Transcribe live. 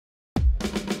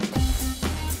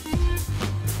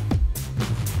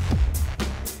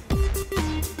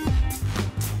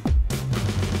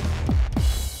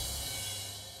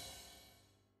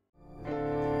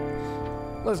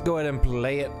let's go ahead and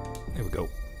play it. Here we go.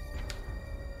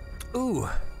 Ooh.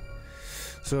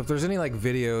 So if there's any like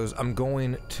videos, I'm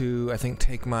going to, I think,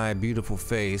 take my beautiful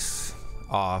face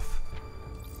off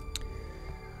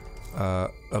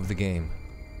of the game.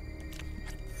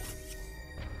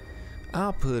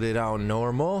 I'll put it on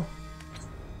normal.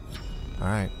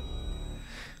 Alright.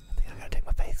 I think I gotta take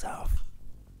my face off.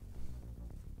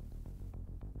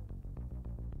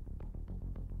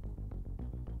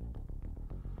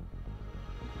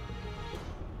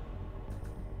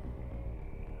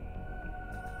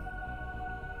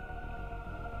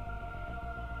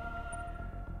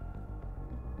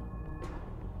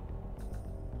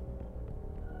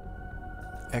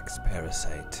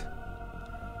 X-parasite.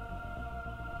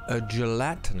 A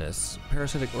gelatinous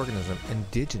parasitic organism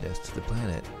indigenous to the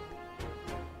planet.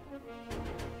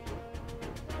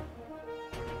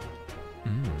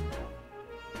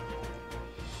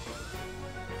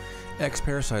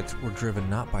 X-parasites were driven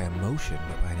not by emotion,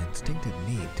 but by an instinctive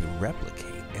need to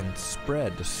replicate and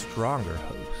spread to stronger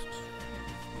hosts.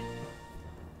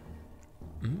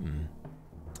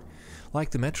 Like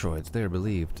the Metroids, they are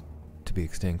believed to be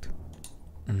extinct.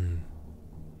 Oh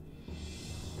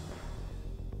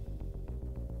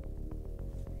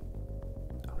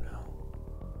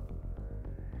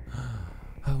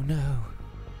no.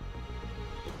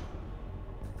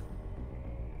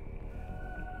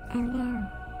 Oh no.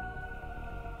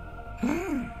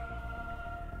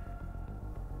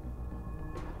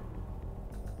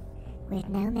 With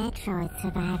no Metroid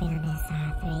surviving on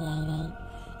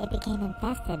SR-388, it became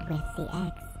infested with the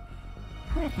X.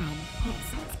 Horrifying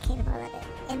parasites capable of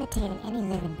imitating any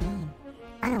living being.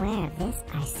 Unaware of this,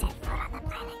 I set foot on the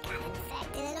planet, got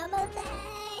infected, and almost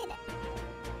died.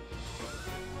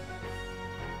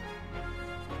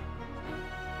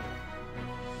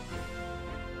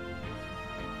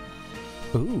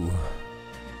 Ooh.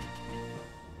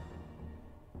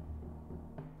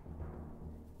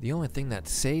 The only thing that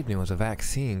saved me was a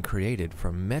vaccine created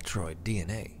from Metroid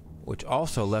DNA, which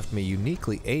also left me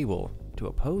uniquely able to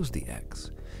oppose the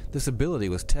X. This ability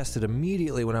was tested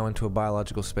immediately when I went to a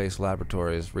biological space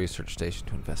laboratory's research station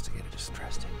to investigate a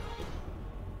distress signal.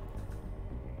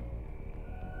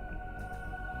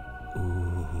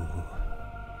 Ooh.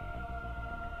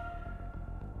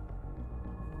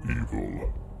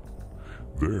 Evil.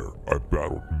 There, I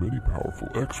battled many powerful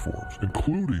X forms,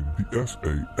 including the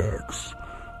SA-X,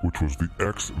 which was the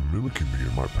X mimicking me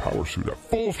in my power suit at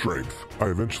full strength. I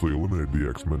eventually eliminated the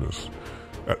X menace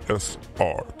at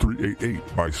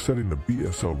SR-388 by setting the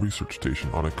BSL research station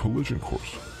on a collision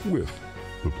course with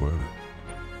the planet.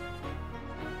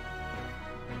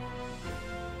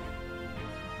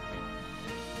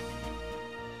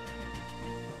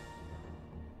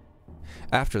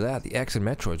 After that, the X and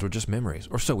Metroids were just memories,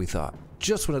 or so we thought.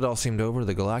 Just when it all seemed over,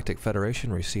 the Galactic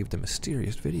Federation received a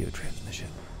mysterious video transmission.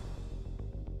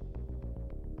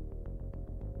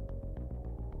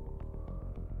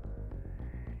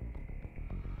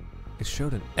 It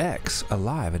showed an X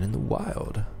alive and in the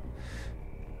wild.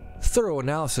 Thorough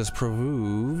analysis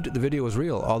proved the video was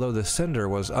real. Although the sender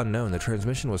was unknown, the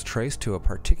transmission was traced to a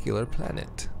particular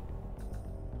planet.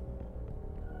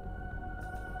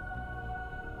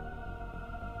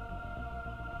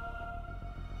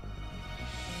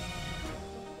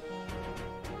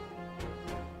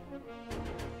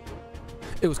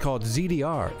 It was called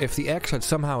ZDR. If the X had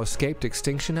somehow escaped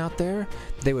extinction out there,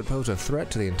 they would pose a threat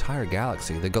to the entire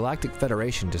galaxy. The Galactic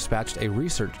Federation dispatched a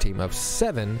research team of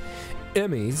 7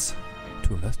 E.M.M.Is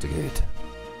to investigate. Is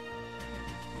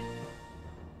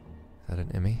that an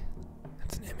E.M.M.I?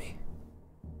 That's an E.M.M.I.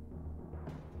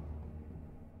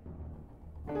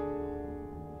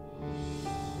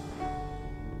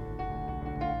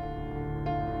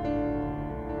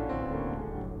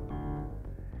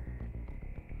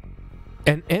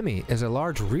 An E.M.M.I is a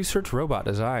large research robot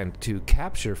designed to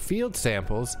capture field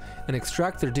samples and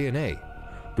extract their DNA.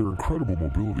 Their incredible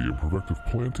mobility and protective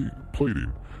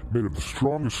plating made of the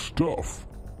strongest stuff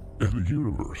in the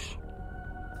universe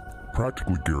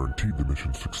practically guaranteed the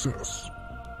mission's success.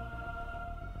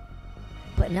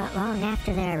 But not long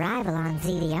after their arrival on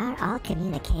ZDR, all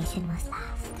communication was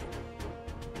lost.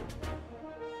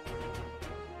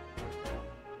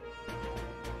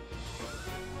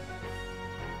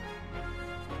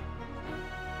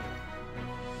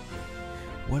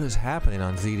 What is happening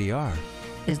on ZDR?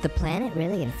 Is the planet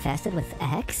really infested with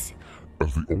X?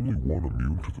 As the only one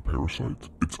immune to the parasites,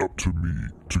 it's up to me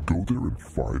to go there and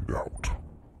find out.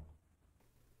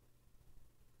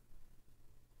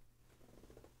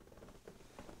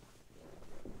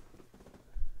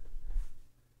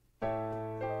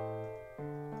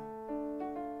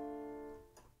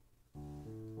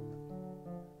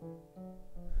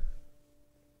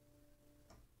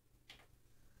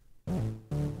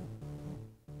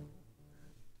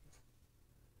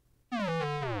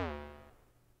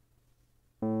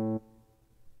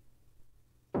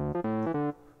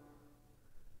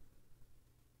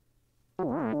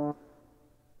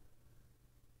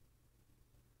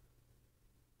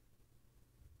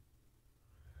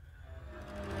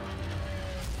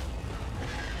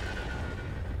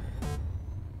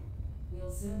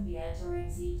 soon be entering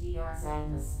CDR's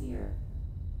atmosphere.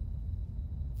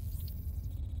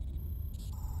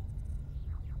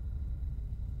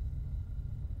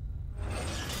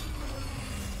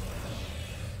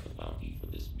 The bounty for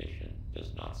this mission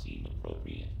does not seem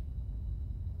appropriate.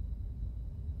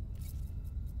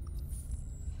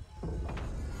 The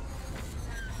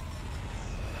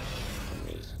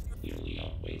risk clearly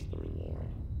outweighs the reward.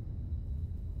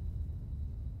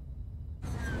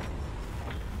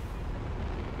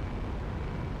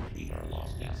 Treat our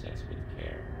lost assets with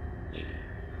care, lady.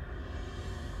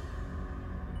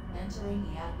 Entering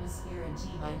the atmosphere in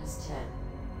T-10,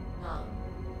 9,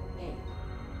 8,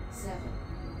 7,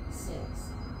 6,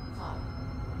 5,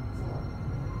 4,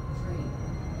 3,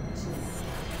 2,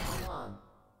 1.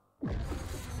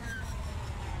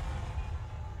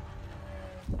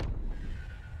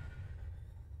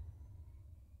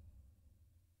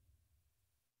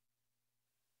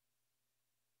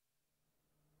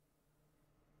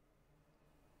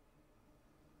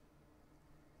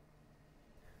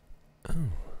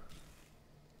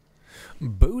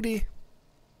 Booty.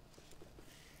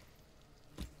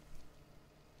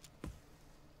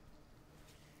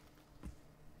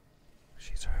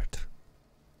 She's hurt.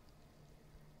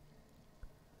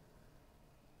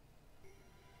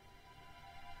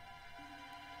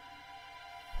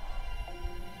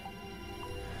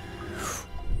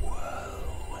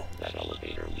 Whoa. That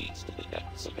elevator leads to the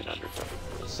depths of an underground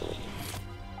facility.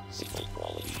 Signal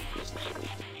quality is likely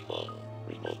to be low.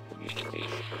 Remote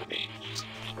communication remains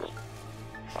stable.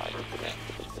 Try to connect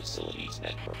to the facility's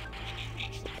network when you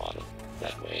reach the bottom.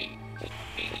 That way, can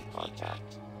remain in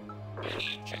contact.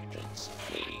 Any objections,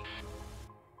 lady?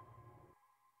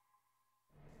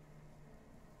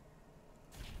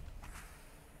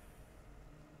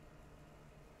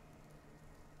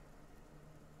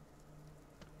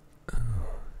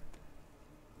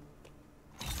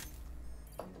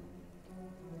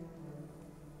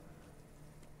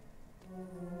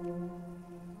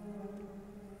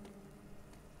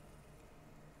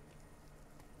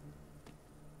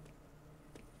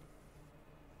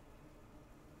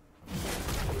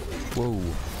 Whoa.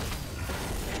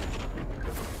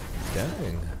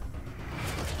 Dang.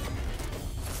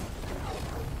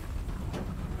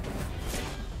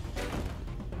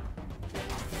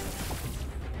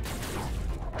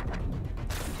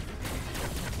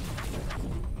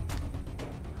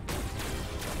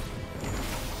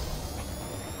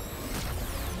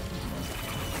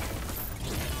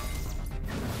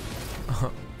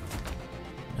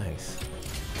 Nice.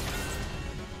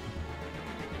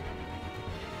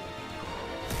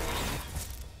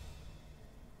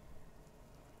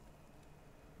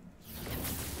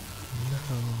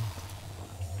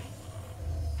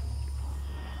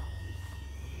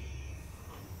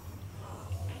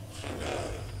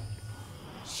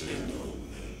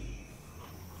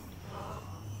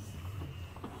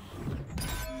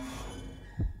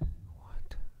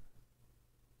 What?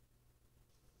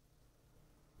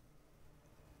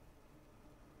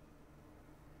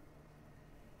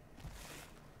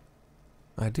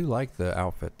 I do like the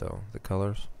outfit though, the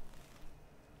colors.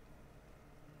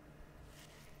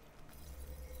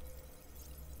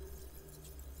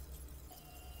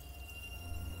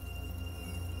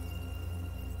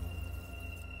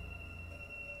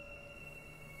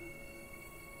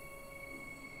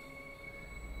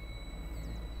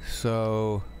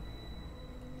 So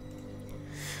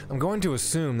I'm going to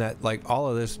assume that like all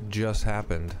of this just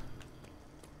happened.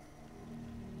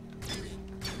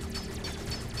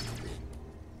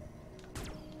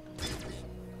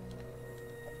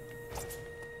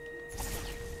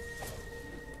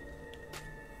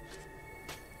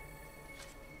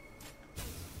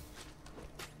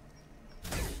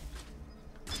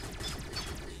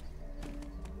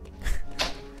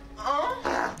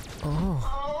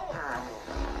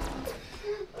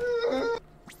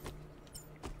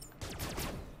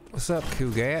 What's up,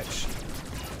 Cougatch?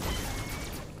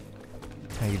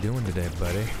 How you doing today,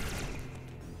 buddy?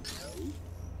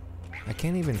 I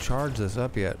can't even charge this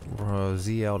up yet.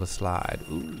 ZL to slide.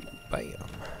 Ooh, bam.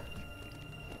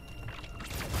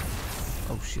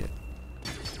 Oh shit.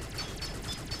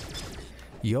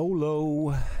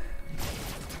 YOLO.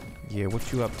 Yeah,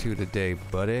 what you up to today,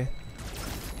 buddy?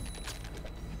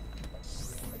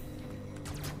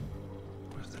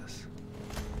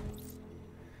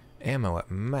 Ammo at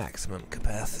maximum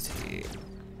capacity.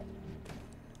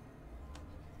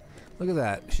 Look at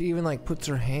that. She even like puts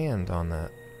her hand on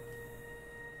that.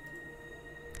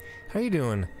 How you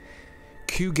doing,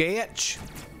 Cougatch?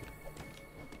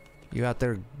 You out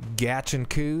there gatching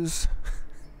coos?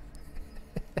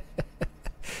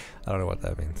 I don't know what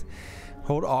that means.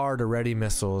 Hold R to ready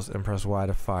missiles and press Y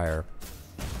to fire.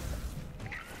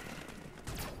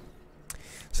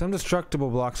 Some destructible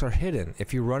blocks are hidden.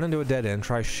 If you run into a dead end,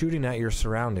 try shooting at your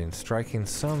surroundings, striking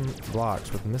some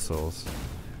blocks with missiles.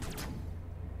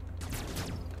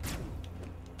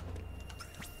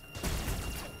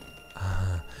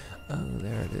 Oh,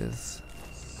 there it is.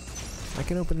 I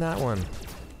can open that one.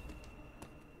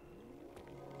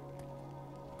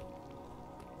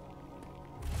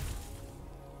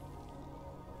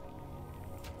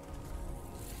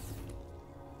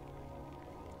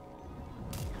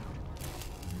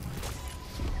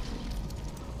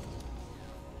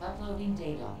 Uploading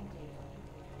data.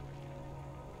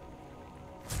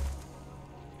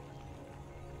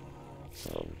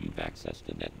 So, you've accessed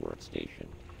a network station.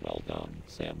 Well done,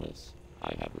 Samus.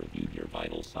 I have reviewed your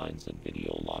vital signs and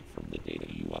video log from the data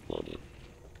you uploaded.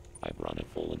 I've run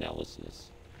a full analysis,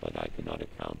 but I cannot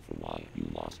account for why you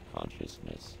lost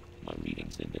consciousness. My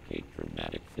readings indicate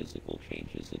dramatic physical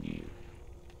changes in you.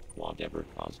 Whatever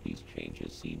caused these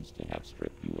changes seems to have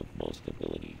stripped you of most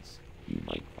abilities. You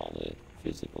might call it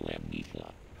physical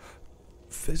amnesia.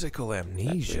 Physical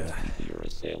amnesia? That brings me to your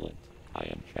assailant. I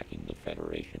am checking the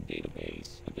Federation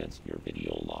database against your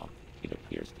video log. It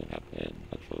appears to have been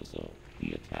a Chozo.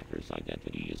 The attacker's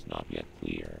identity is not yet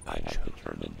clear. I have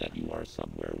determined that you are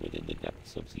somewhere within the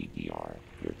depths of ZDR.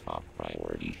 Your top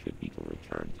priority should be to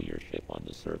return to your ship on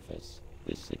the surface.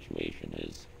 This situation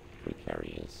is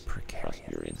precarious. Trust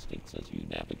your instincts as you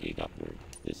navigate upward.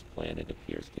 This planet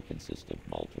appears to consist of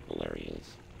multiple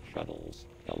areas. Shuttles,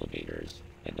 elevators,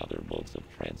 and other modes of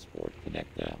transport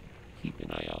connect them. Keep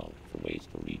an eye out for ways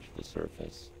to reach the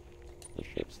surface. The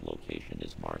ship's location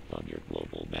is marked on your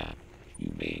global map.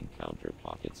 You may encounter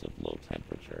pockets of low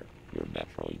temperature. Your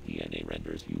Metroid DNA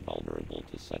renders you vulnerable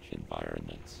to such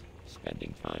environments.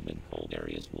 Spending time in cold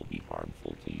areas will be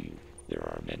harmful to you. There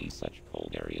are many such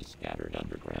cold areas scattered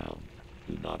underground.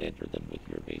 Do not enter them with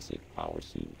your basic power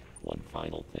suit. One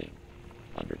final thing.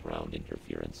 Underground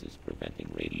interference is preventing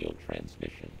radio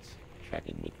transmissions. Check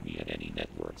in with me at any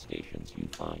network stations you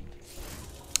find.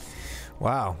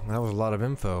 Wow, that was a lot of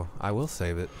info. I will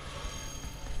save it.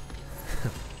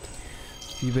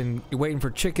 You've been waiting for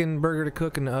chicken burger to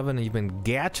cook in the oven and you've been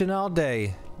gatching all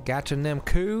day. Gatching them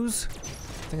coos?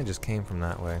 I think it just came from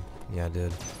that way. Yeah, I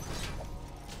did.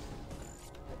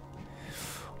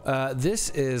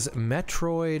 This is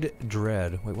Metroid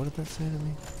Dread. Wait, what did that say to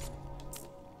me?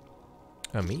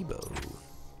 Amiibo.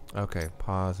 Okay,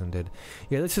 pause and did.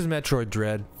 Yeah, this is Metroid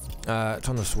Dread. It's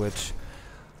on the Switch.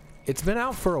 It's been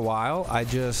out for a while. I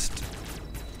just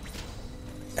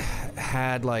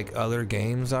had like other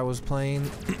games I was playing.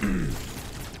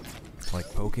 Like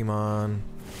Pokemon.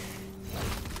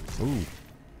 Ooh.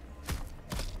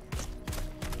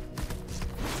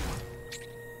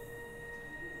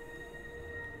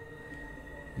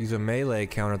 Use a melee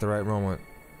counter at the right moment.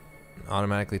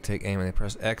 Automatically take aim and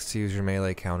press X to use your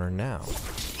melee counter now.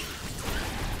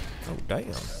 Oh, damn.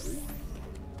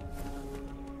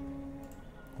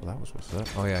 Well, that was what's up.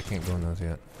 Oh yeah, I can't go in those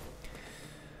yet.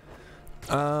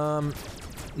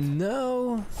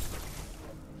 No.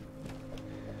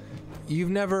 You've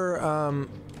never, oh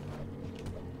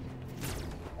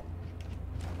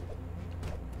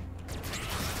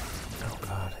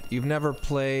god. You've never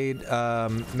played,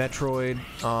 Metroid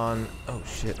on, oh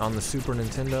shit, on the Super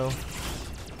Nintendo?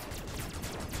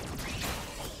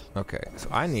 Okay, so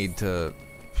I need to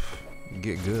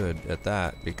get good at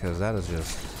that because that is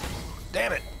just...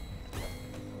 Damn it!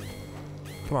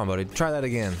 Come on, buddy. Try that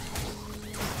again.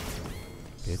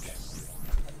 Bitch.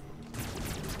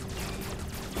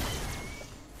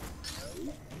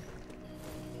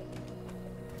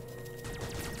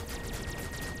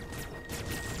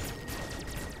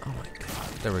 Oh my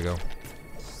god. There we go.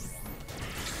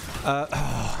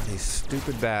 Oh, these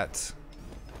stupid bats.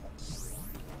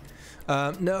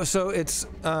 No, so it's,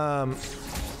 God.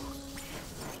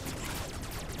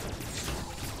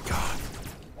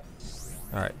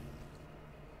 Alright.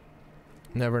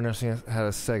 Never necessarily had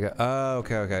a Sega. Oh,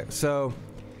 okay, okay. So,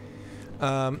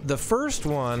 the first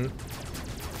one,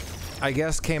 I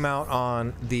guess, came out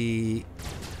on the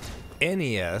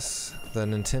NES, the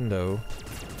Nintendo,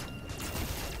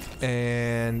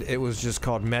 and it was just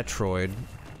called Metroid.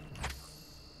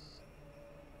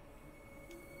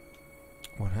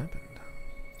 What happened?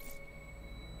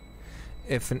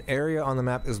 If an area on the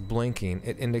map is blinking,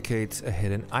 it indicates a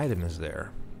hidden item is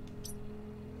there.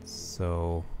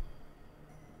 So...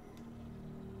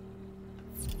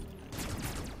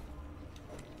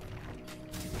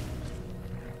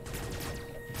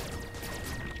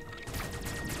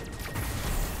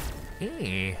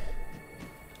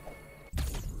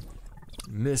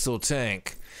 Missile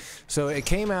tank. So it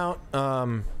came out,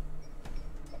 I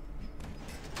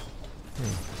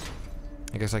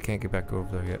guess I can't get back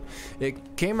over there yet.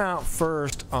 It came out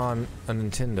first on a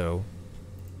Nintendo.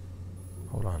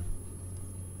 Hold on.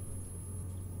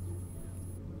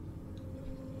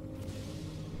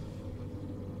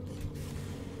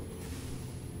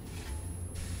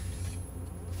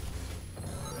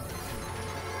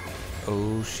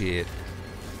 Oh shit.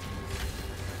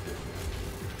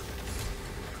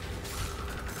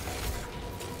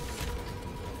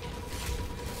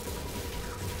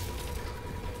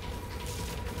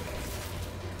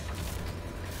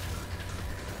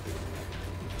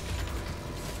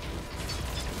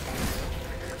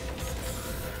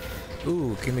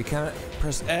 Ooh, can we kind of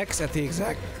press X at the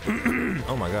exact...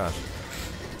 Oh my gosh.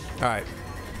 Alright.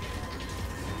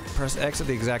 Press X at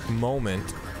the exact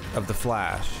moment of the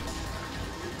flash.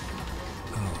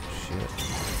 Oh, shit.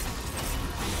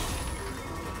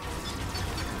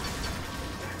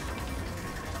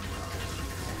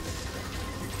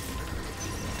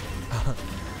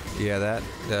 Yeah, that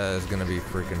is gonna be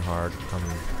freaking hard. I'm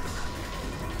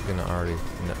gonna already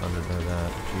undergo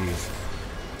that. Jeez.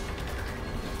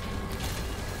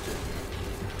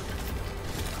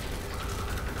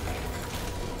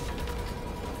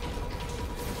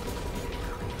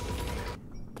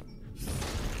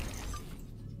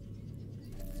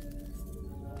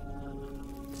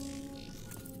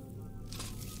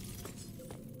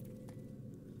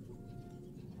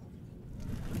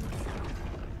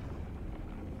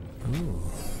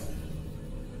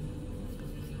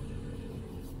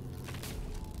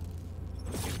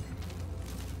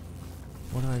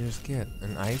 What did I just get?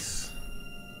 An ice?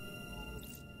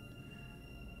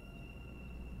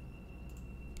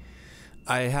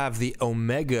 I have the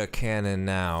Omega cannon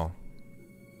now.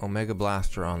 Omega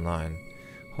Blaster online.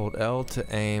 Hold L to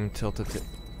aim, tilt it to...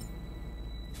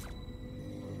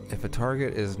 If a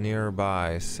target is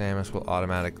nearby, Samus will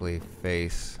automatically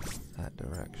face that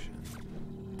direction.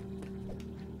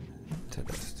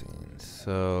 Interesting.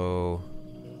 So...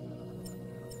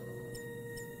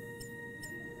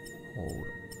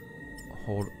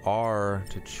 Hold R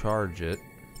to charge it.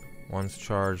 Once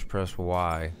charged, press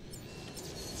Y.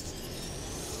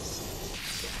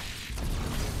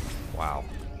 Wow.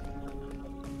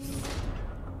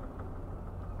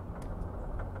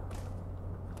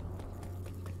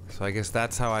 So I guess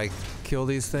that's how I kill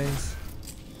these things?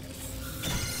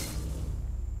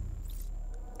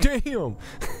 Damn!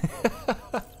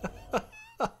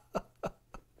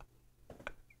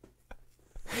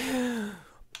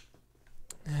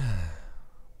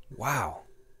 Wow.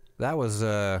 That was,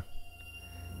 I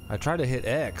tried to hit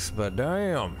X, but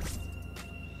damn.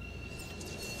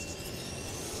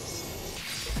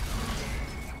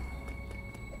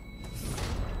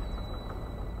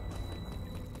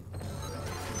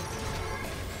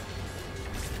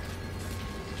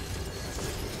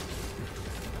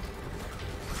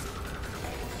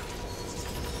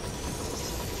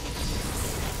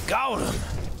 Got him!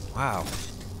 Wow.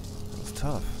 That was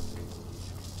tough.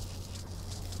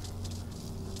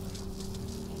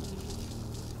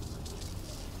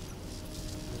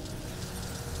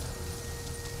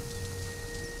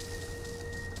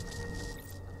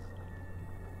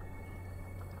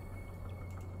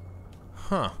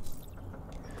 Huh.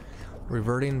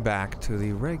 Reverting back to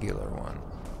the regular one.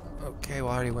 Okay,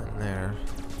 well I already went in there.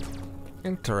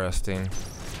 Interesting.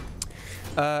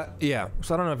 Yeah,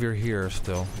 so I don't know if you're here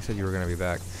still. You said you were gonna be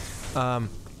back.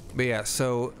 But yeah,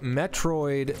 so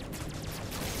Metroid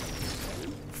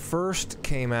first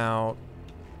came out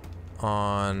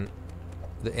on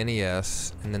the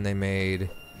NES, and then they made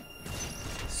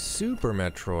Super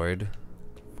Metroid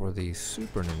for the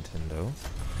Super Nintendo.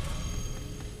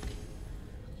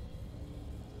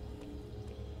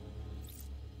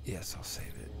 Yes, I'll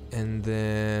save it. And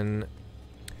then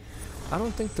I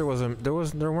don't think there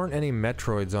weren't any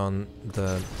Metroids on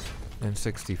the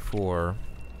N64.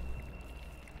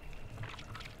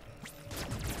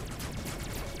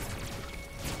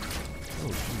 Oh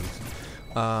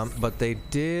jeez. But they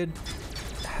did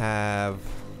have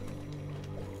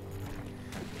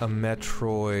a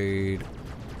Metroid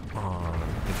on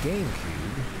the GameCube.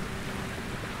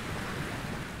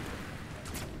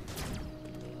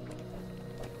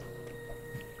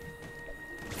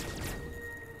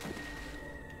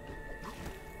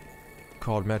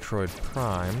 Called Metroid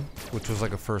Prime, which was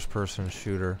like a first-person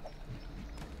shooter.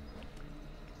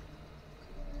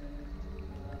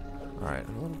 Alright,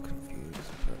 I'm a little confused,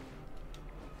 but...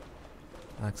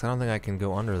 Alex, I don't think I can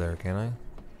go under there, can I?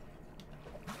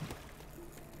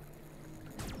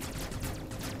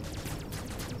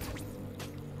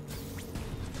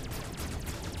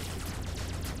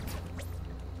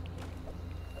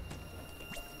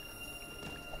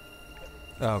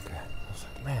 Okay. I was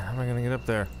like, man, how am I gonna get up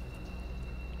there?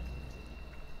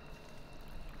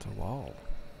 It's a wall.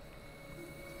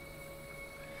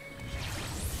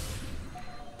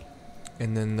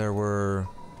 And then there were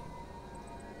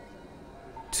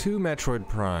 2 Metroid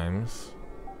Primes.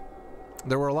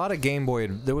 There were a lot of Game Boy.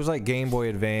 There was like Game Boy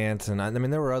Advance, and I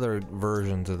mean there were other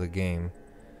versions of the game,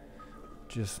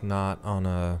 just not on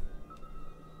a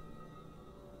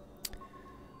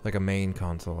like a main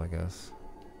console, I guess.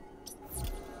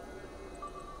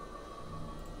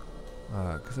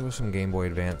 Because there was some Game Boy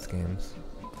Advance games.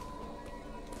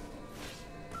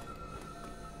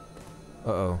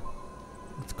 Uh-oh.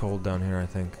 It's cold down here, I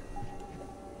think.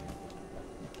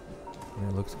 Yeah,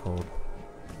 it looks cold.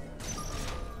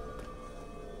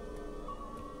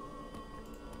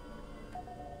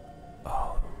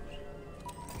 Oh.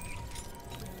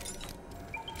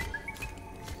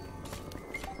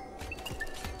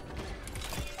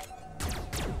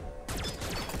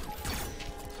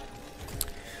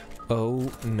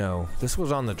 Oh, no. This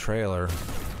was on the trailer.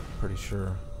 Pretty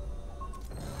sure.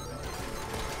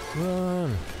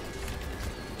 Run!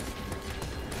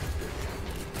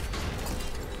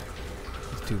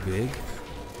 It's too big.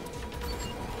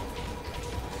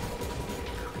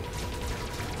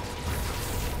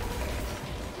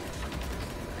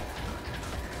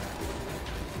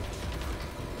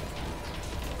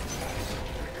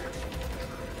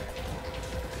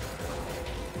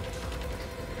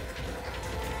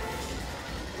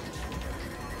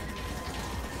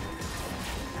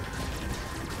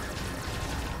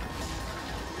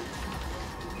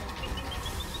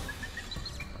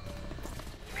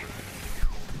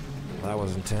 That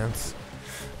was intense.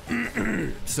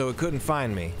 So it couldn't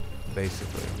find me,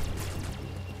 basically.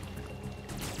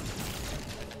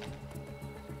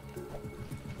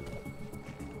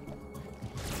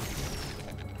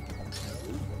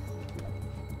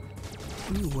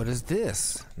 Ooh, what is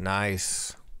this?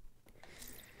 Nice.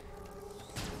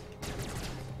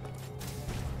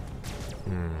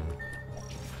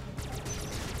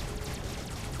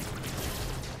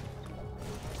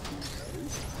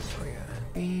 Oh yeah.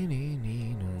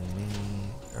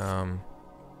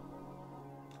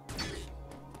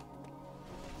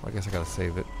 I guess I gotta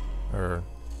save it. Or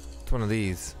it's one of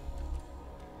these.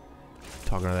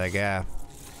 Talking to that guy.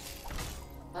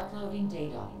 Uploading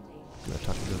data. I'm gonna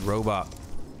talk to this robot.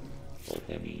 Both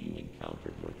E.M.M.I you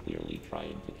encountered were clearly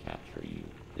trying to capture you.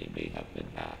 They may have been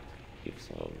hacked. If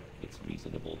so, it's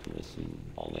reasonable to assume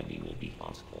all E.M.M.I will be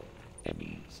hostile.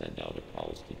 E.M.M.I send out a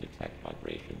pulse to detect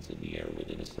vibrations in the air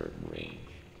within a certain range.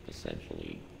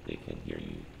 Essentially, they can hear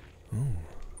you.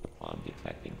 Upon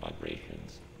detecting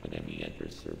vibrations, an E.M.M.I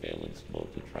enters surveillance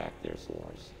mode to track their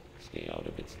source. Stay out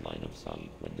of its line of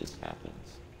sight when this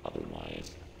happens.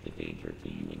 Otherwise, the danger to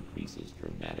you increases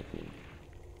dramatically.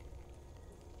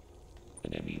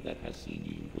 An E.M.M.I that has seen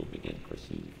you will begin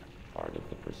pursuit. Part of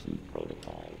the pursuit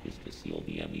protocol is to seal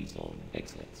the E.M.M.I zone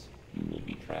exits. You will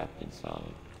be trapped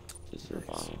inside. To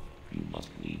survive, you must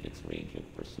leave its range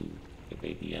of pursuit.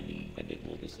 Evade the E.M.M.I and it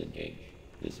will disengage.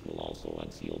 This will also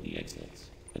unseal the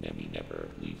exits. An E.M.M.I never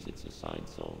leaves its assigned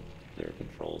zone. Their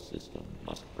control system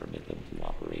must permit them to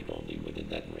operate only within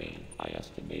that range. I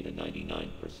estimate a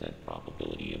 99%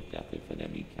 probability of death if an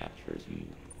E.M.M.I captures you.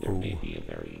 There may be a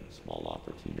very small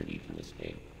opportunity to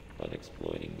escape, but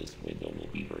exploiting this window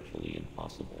will be virtually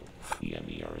impossible. The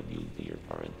E.M.M.I are immune to your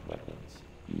current weapons.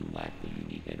 You lack the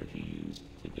unique energy used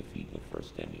to defeat the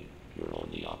first E.M.M.I. Your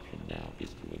only option now is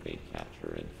to evade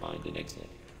capture and find an exit.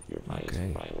 Your highest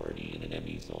priority in an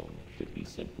E.M.M.I zone should be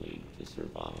simply to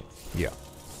survive. Yeah.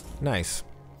 Nice.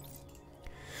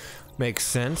 Makes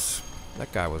sense.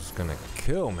 That guy was gonna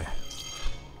kill me.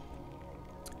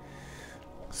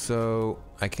 So,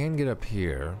 I can get up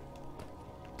here.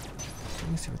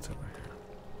 Let me see what's over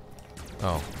here.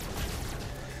 Oh.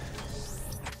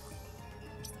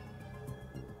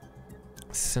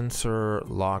 Sensor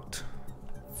locked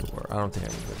door. I don't think I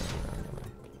can go down there anyway.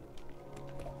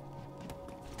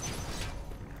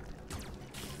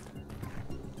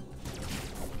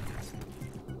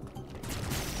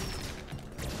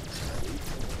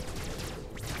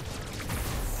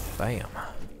 Bam.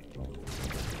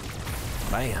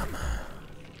 Bam.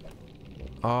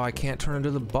 Oh, I can't turn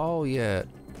into the ball yet.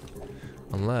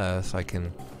 Unless I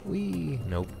can... Whee!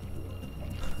 Nope.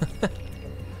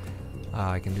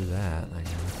 I can do that, I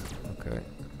guess. Okay.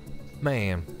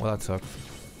 Man, well that sucks.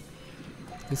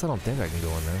 At least I don't think I can go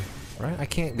in there. Right? I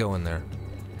can't go in there.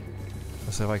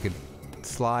 Let's see if I could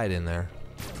slide in there.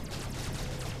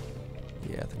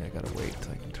 Yeah, I think I gotta wait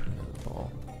till I can turn into the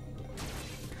ball.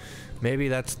 Maybe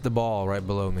that's the ball right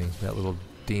below me. That little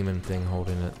demon thing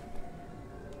holding it.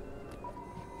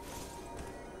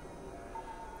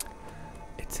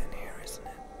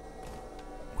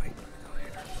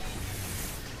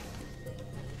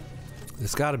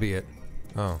 This gotta be it.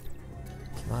 Oh.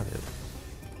 It's not it.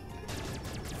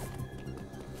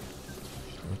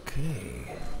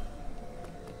 Okay.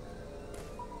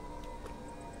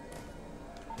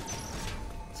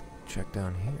 Let's check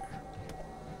down here.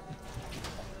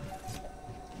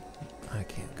 I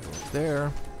can't go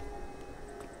there.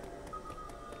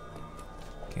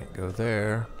 Can't go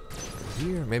there. Go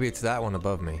here. Maybe it's that one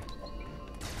above me.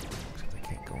 Except I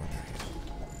can't go in there yet.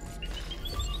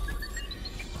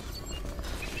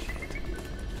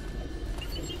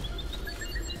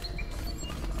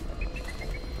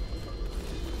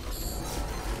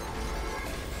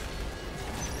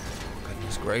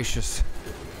 Goodness gracious.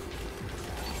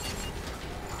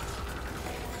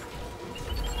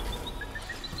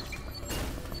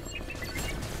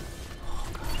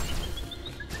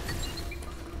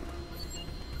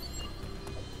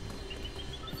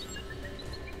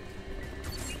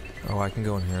 Oh, I can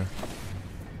go in here.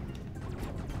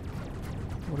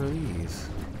 What are these?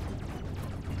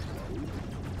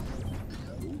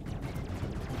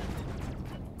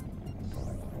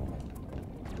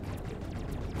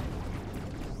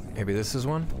 Maybe this is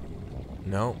one?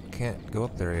 No, can't go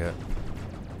up there yet.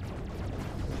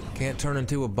 Can't turn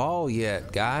into a ball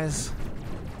yet, guys.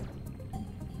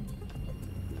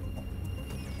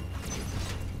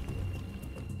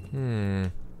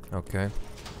 Okay.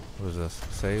 What is this?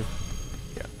 Save?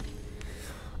 Yeah.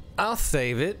 I'll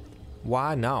save it.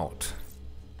 Why not?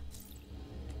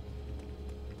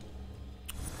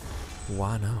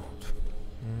 Why not?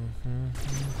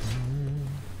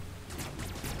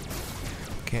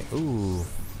 Can't. Ooh.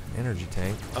 Energy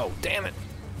tank. Oh, damn it.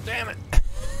 Damn it.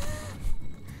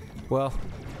 Well,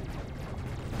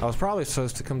 I was probably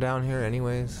supposed to come down here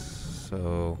anyways,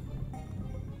 so.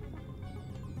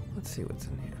 Let's see what's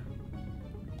in here.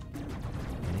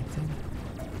 Anything?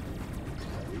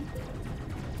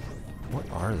 What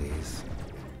are these?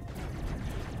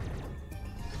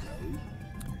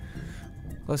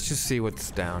 Let's just see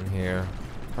what's down here.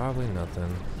 Probably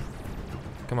nothing.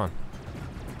 Come on.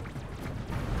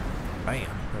 Bam.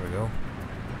 There we go.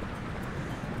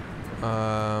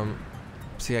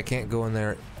 See, I can't go in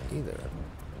there either,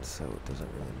 so it doesn't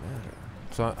really matter.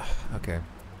 So, okay.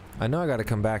 I know I gotta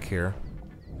come back here.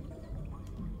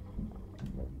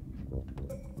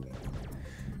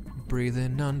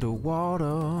 Breathing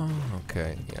underwater.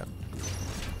 Okay, yeah.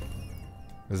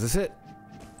 Is this it?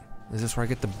 Is this where I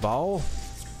get the ball?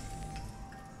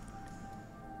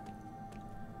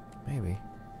 Maybe.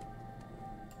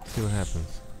 Let's see what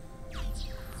happens.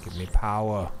 Give me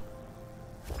power.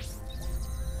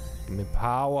 Give me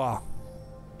power.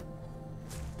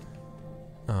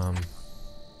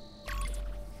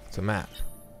 It's a map.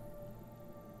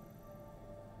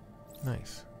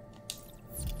 Nice.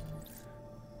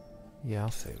 Yeah,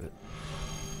 I'll save it.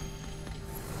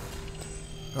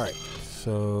 Alright,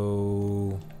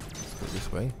 so let's go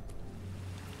this way.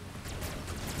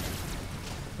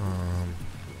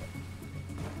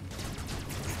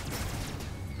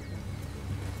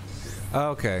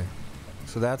 Okay,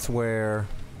 so that's where.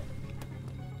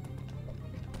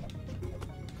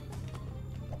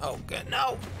 Oh, good.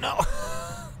 No, no.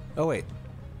 Oh, wait.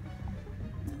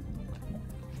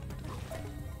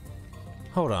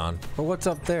 Hold on. But what's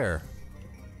up there?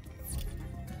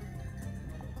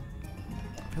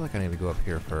 I feel like I need to go up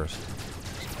here first.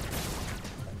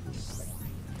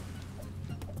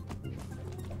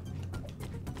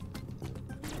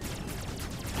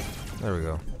 There we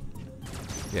go.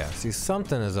 Yeah, see,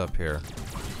 something is up here.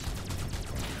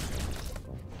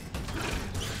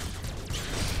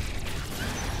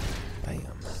 Bam.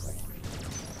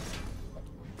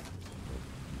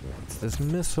 It's this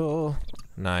missile.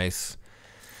 Nice.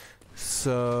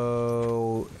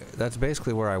 So that's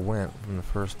basically where I went from the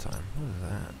first time. What is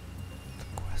that? It's a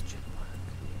question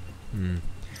mark.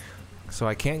 So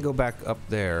I can't go back up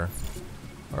there.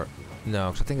 Or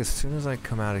no, because I think as soon as I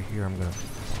come out of here, I'm gonna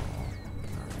fall.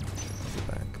 Alright, go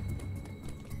back.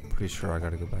 Pretty sure I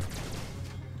gotta go back.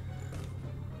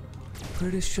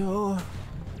 Pretty sure.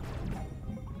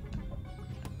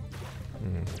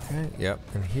 Okay, yep,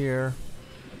 and here.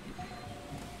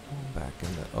 Back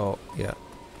in the. Oh, yeah.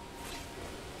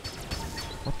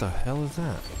 What the hell is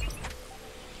that?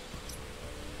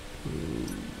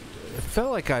 It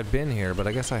felt like I'd been here, but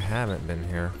I guess I haven't been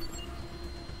here.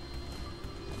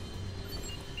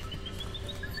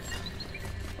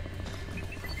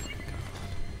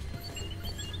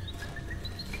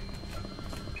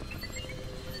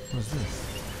 What's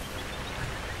this?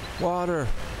 Water!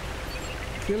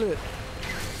 Kill it!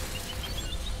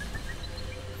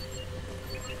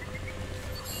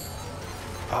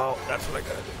 Oh, that's what I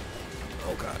gotta do.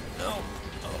 Oh god, no.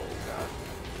 Oh god.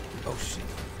 Oh shit.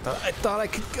 I thought I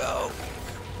could go.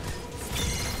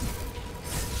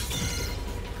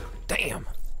 Damn.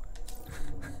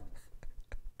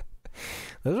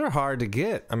 Those are hard to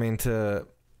get. I mean, I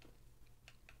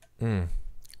don't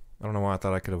know why I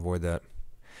thought I could avoid that.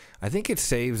 I think it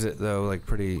saves it though, like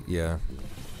pretty, yeah.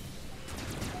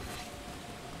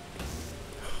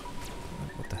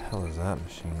 What the hell is that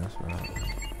machine? That's what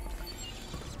I...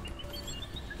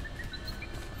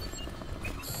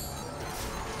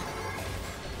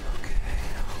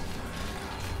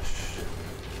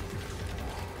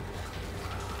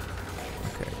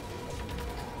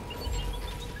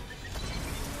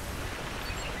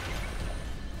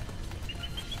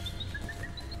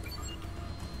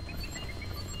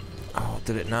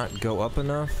 Did it not go up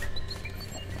enough?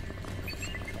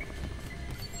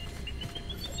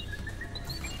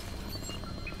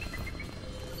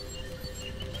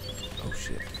 Oh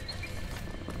shit.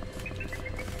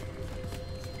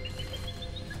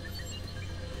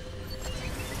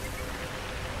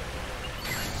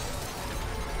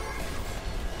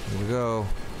 Here we go.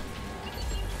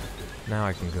 Now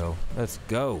I can go. Let's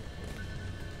go.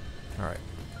 All right.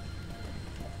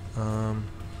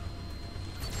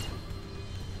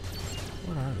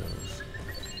 What are those?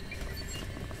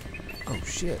 Oh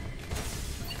shit.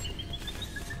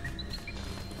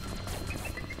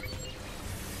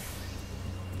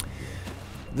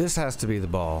 This has to be the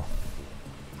ball.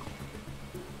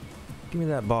 Give me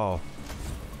that ball.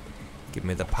 Give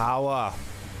me the power.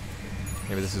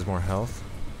 Maybe this is more health.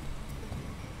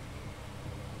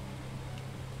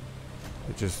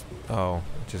 It just, oh,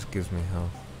 it just gives me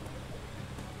health.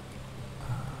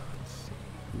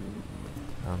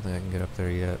 I don't think I can get up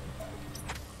there yet.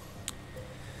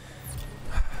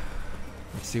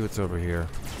 Let's see what's over here.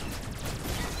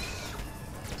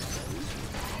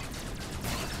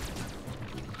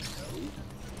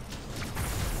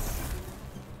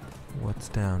 What's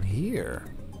down here?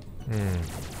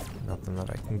 Nothing that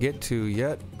I can get to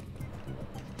yet.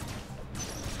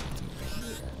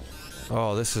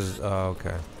 Oh, this is, oh,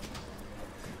 okay.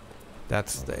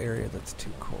 That's the area that's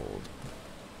too cold.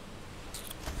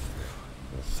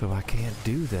 So I can't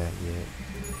do that yet.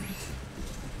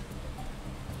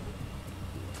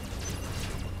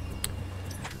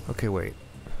 Okay, wait.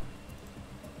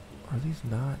 Are these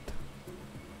not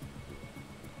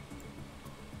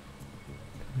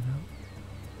coming up?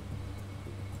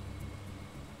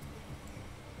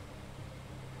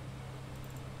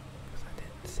 Because I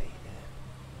didn't say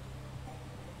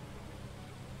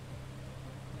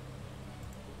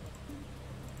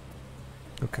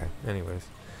that. Okay, anyways.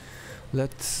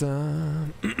 Let's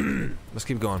let's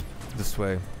keep going this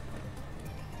way.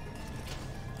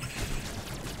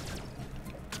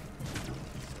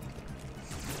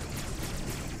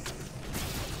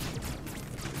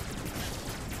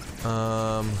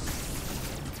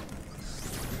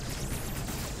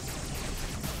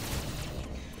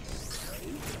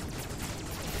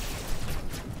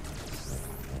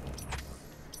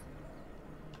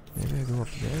 Maybe I go up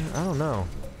there? I don't know.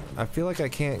 I feel like I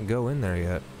can't go in there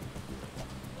yet.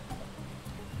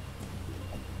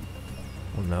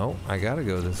 Well, no, I gotta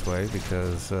go this way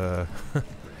because I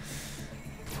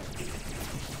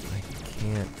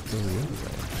can't go the other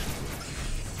way.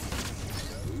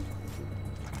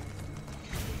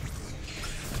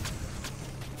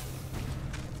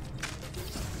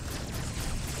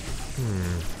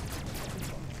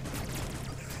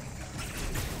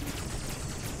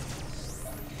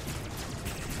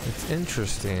 It's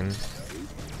interesting.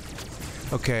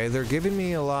 Okay, they're giving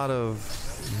me a lot of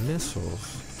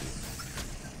missiles.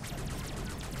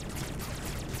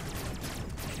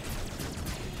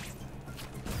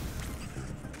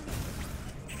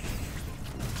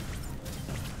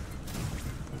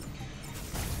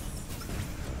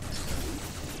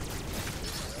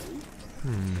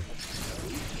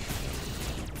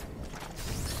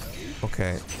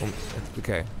 Okay.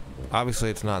 Okay. Obviously,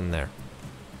 it's not in there.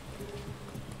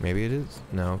 Maybe it is?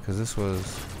 No, because this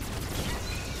was...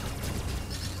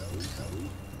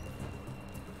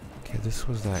 Okay, this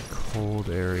was that cold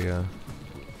area.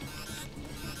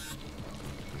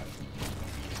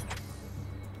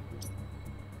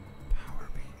 Power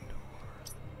beam door.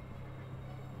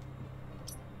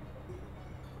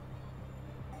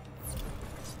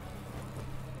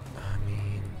 I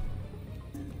mean...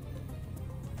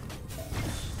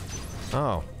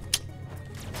 Oh.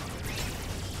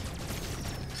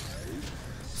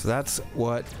 So that's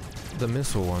what the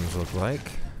missile ones look like.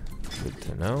 Good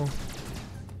to know.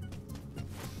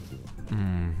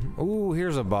 Ooh,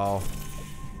 here's a ball.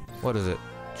 What is it?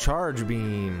 Charge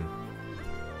beam.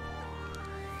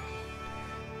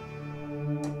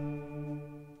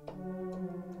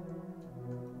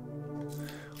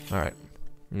 Alright.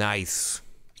 Nice.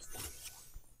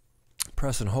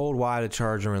 Press and hold Y to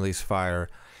charge and release fire.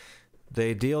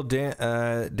 They deal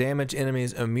damage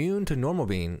enemies immune to normal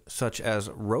beam, such as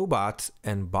robots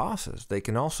and bosses. They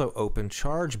can also open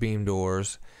charge beam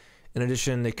doors. In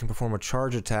addition, they can perform a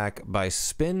charge attack by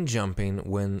spin jumping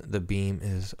when the beam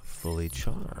is fully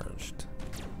charged.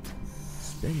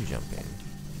 Spin jumping.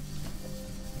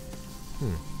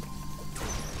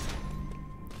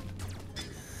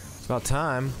 It's about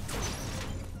time.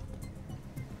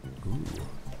 Ooh,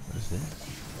 what is this?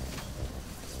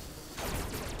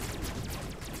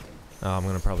 Oh, I'm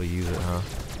gonna probably use it, huh?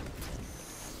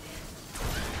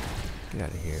 Get out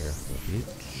of here,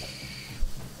 bitch.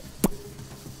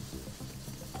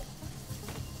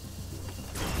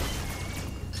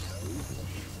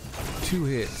 2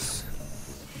 hits.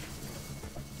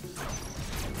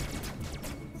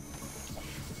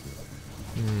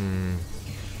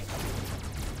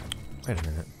 Wait a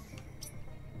minute.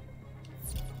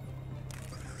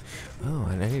 Oh,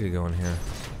 I need to go in here.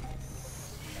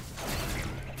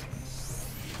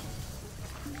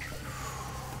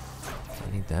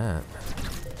 I need that.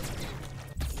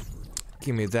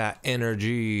 Give me that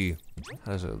energy.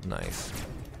 That is nice.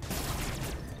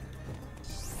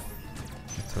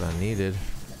 That's what I needed.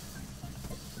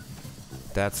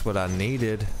 That's what I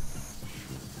needed.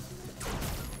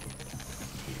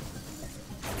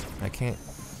 I can't.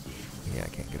 Yeah, I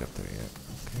can't get up there yet.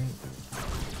 Okay.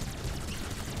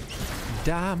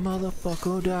 Die,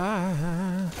 motherfucker,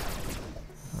 die.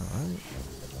 Alright.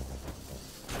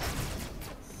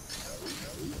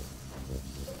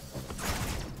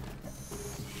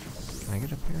 Can I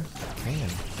get up here? I can.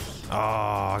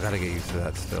 Oh, I gotta get used to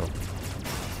that still.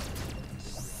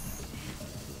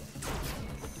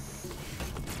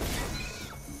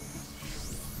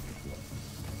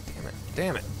 Damn it.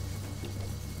 Damn it.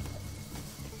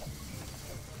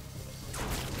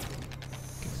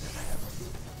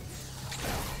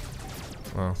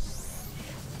 Well.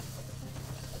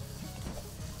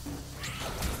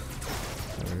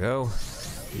 There we go.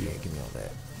 Yeah, give me all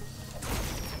that.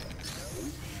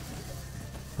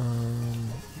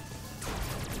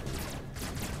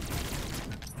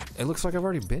 It looks like I've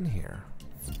already been here.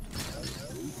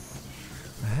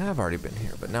 I have already been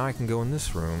here, but now I can go in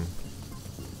this room.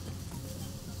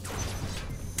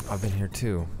 I've been here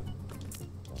too.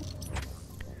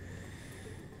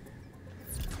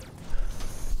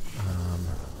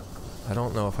 I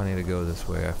don't know if I need to go this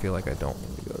way. I feel like I don't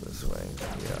need to go this way.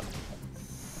 Yeah.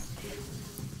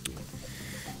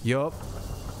 Yup.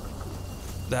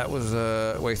 That was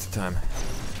a waste of time.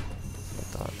 I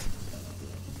thought.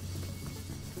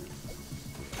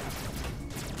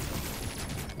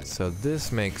 So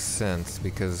this makes sense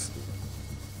because...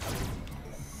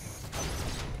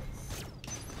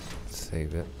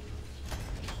 Save it.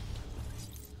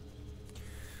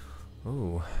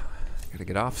 Ooh. Gotta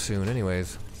get off soon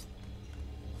anyways.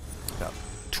 About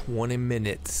 20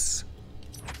 minutes.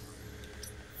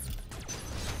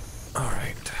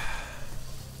 Alright.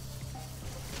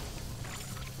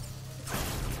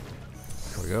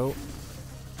 Here we go.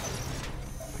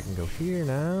 I can go here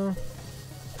now.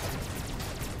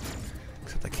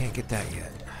 Except I can't get that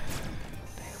yet.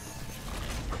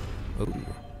 Damn. Ooh.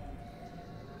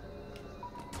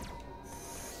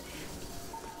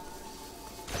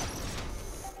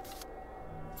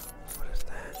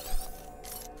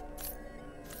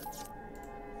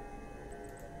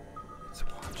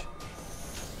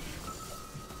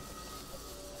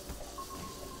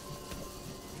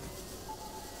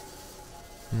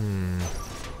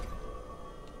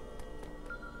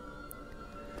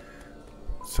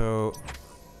 So,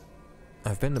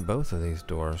 I've been to both of these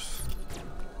doors.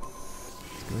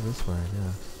 Let's go this way,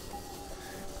 yeah.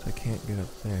 I can't get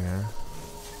up there.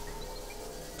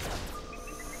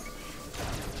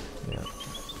 Yeah.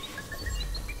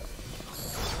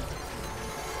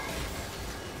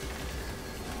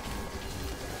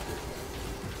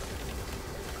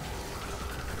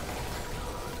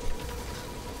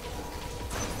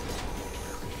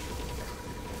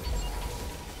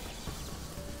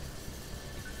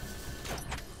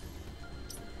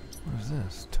 What is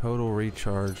this? Total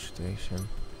recharge station.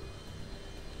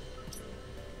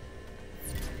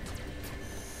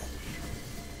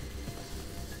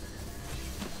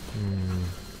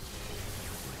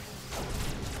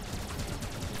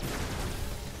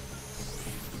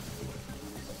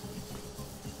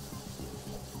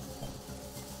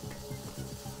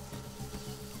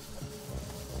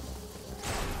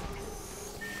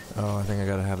 Oh, I think I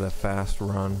gotta have that fast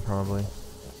run, probably.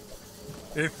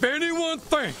 If anyone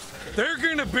thinks they're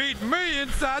gonna beat me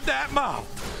inside that mall,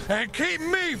 and keep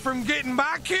me from getting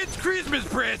my kids Christmas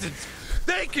presents,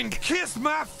 they can kiss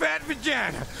my fat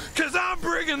vagina, cause I'm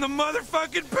bringing the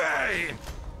motherfucking pain.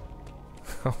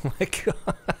 Oh my god.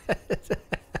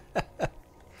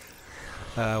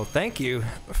 Well, thank you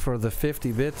for the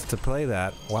 50 bits to play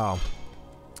that. Wow.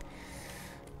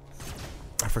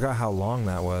 I forgot how long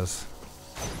that was.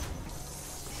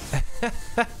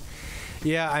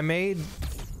 Yeah,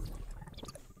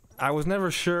 I was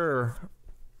never sure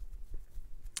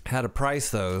how to price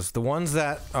those. The ones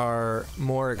that are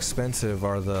more expensive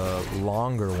are the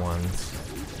longer ones.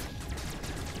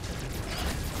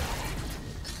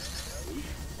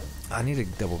 I need to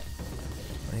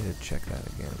check that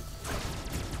again.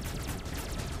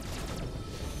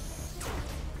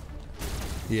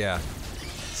 Yeah,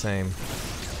 same.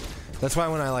 That's why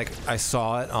when I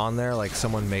saw it on there, like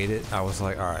someone made it, I was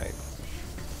like, alright,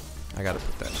 I gotta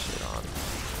put that shit on.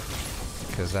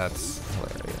 Because that's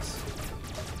hilarious.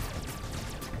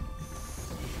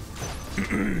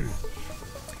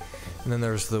 And then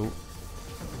there's the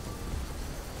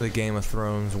Game of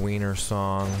Thrones Wiener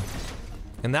song.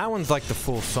 And that one's like the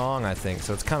full song, I think,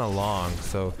 so it's kind of long.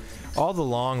 So all the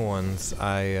long ones,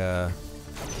 oh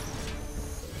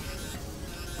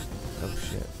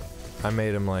shit. I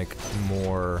made them like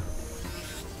more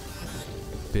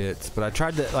bits, but I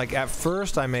tried to, like, at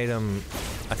first I made them,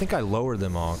 I think I lowered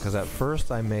them all, because at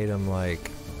first I made them like,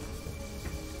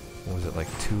 what was it, like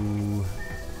it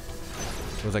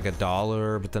was like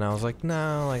 $1, but then I was like,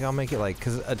 no, like I'll make it like,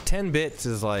 because 10 bits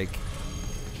is like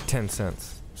 10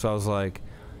 cents. So I was like,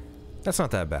 that's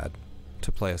not that bad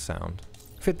to play a sound.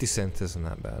 50 cents isn't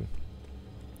that bad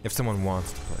if someone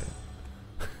wants to play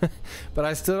it. But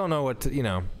I still don't know what to, you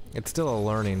know, it's still a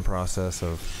learning process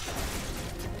of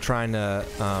trying to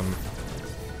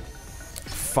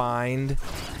find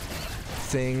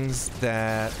things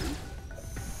that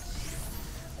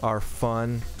are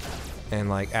fun and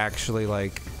like actually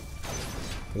like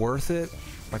worth it,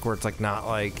 like where it's like not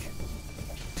like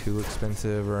too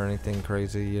expensive or anything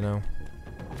crazy, you know.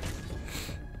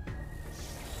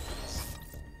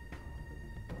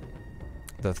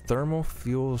 The thermal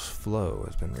fuel's flow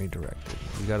has been redirected.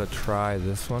 You gotta try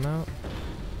this one out.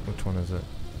 Which one is it?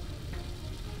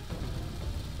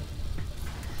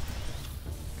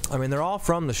 I mean, they're all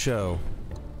from the show.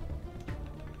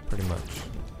 Pretty much.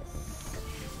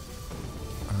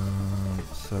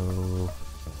 So...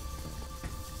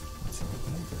 what's in here?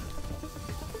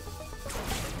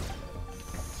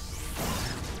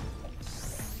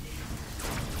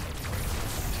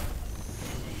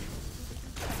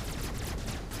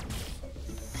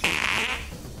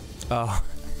 Oh.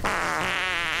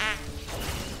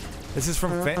 This is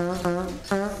from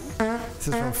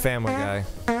Family Guy.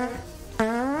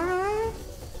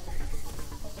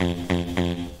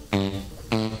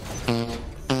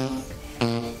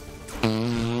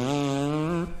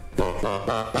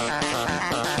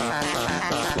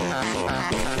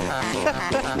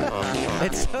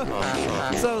 It's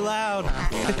so loud.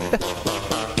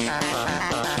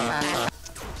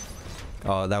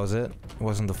 Oh, that was it? It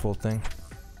wasn't the full thing?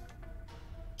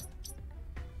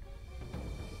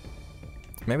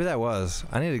 Maybe that was.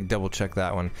 I need to double check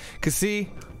that one. Cause see,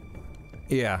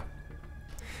 yeah.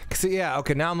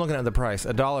 Okay. Now I'm looking at the price,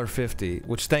 $1.50.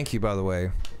 Which, thank you, by the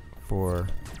way, for,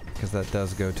 because that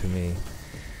does go to me.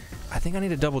 I think I need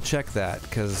to double check that,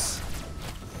 cause,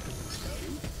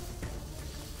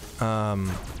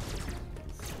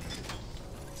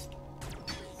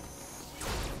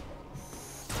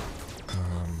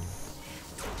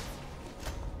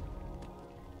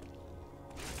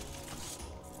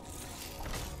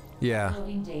 yeah.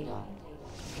 Loading data.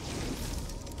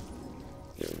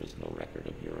 There is no record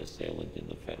of your assailant in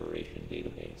the Federation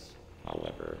database.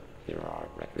 However, there are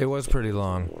records. It was pretty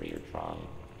long. Of the Warrior tribe.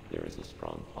 There is a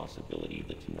strong possibility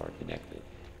the two are connected.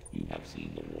 You have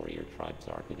seen the Warrior tribe's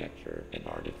architecture and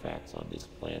artifacts on this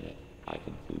planet. I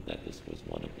conclude that this was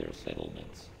one of their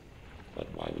settlements. But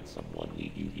why would someone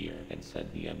lead you here and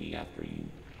send the E.M.M.I after you?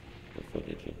 The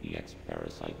footage of the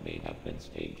X-Parasite may have been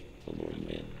staged to lure you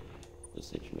in. The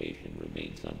situation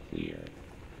remains unclear,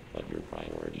 but your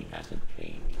priority hasn't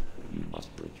changed. You must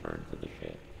return to the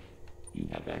ship. You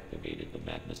have activated the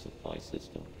magna supply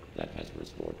system that has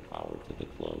restored power to the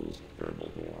closed thermal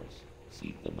doors.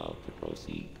 Seek them out to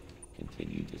proceed.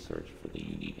 Continue to search for the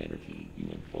unique energy you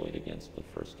employed against the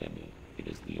first E.M.M.I. It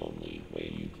is the only way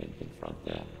you can confront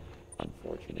them.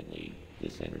 Unfortunately,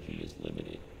 this energy is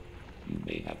limited. You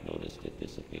may have noticed it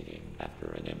dissipating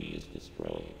after an E.M.M.I is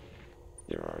destroyed.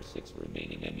 There are 6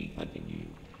 remaining E.M.M.I hunting you.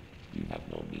 You have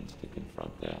no means to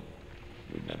confront them.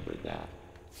 Remember that.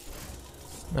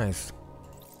 Nice.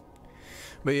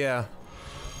 But yeah,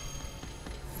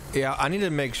 Yeah, I need to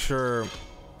make sure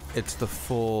it's the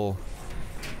full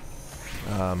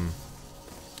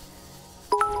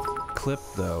clip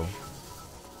though.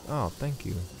 Oh, thank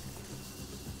you.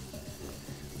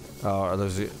 Oh, are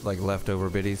those like leftover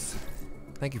biddies?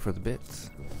 Thank you for the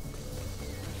bits.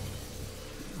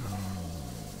 Oh,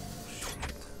 shit.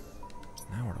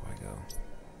 Now where do I go?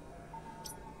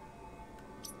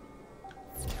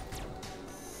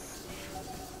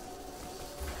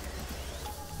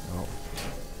 Oh.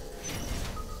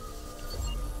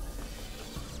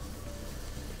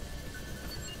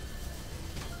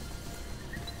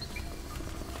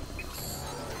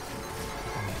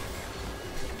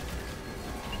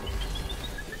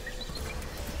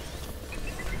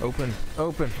 Open,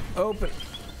 open, open!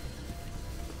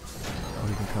 Oh,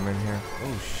 you can come in here.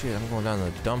 Oh shit, I'm going down the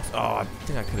dumps. Oh, I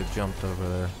think I could have jumped over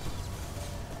there.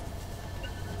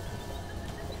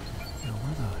 Now,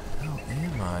 where the hell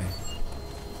am I?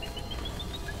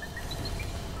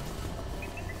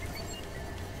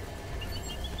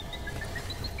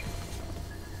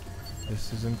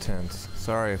 This is intense.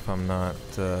 Sorry if I'm not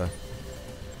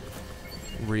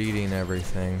reading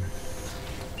everything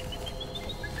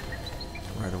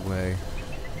right away.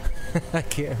 I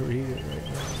can't read it right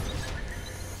now.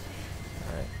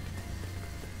 Alright.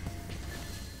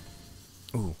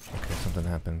 Ooh, okay, something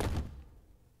happened.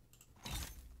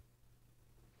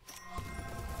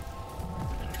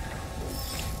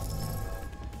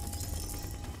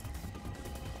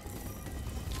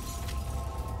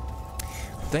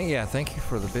 Thank you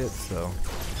for the bits, though.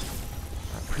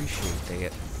 I appreciate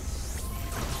it.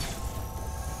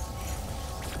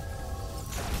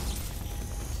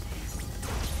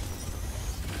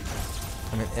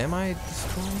 I mean, am I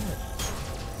destroying it?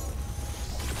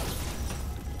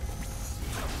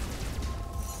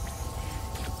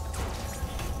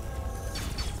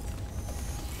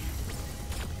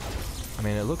 I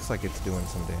mean, it looks like it's doing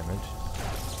some damage.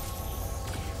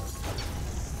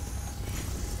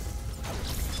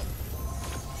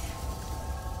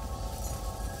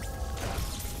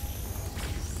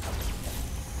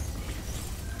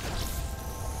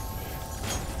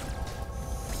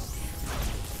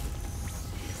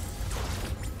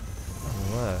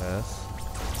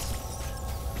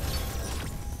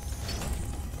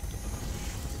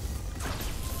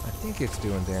 It's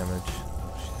doing damage.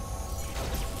 Oh, shit.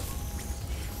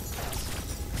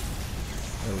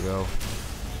 There we go.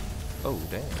 Oh,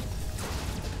 damn.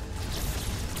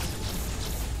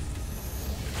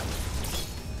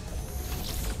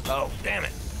 Oh, damn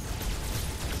it.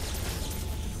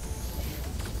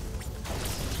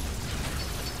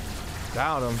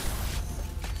 Got him.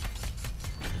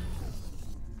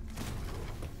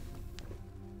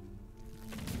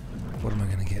 What am I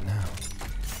gonna get now?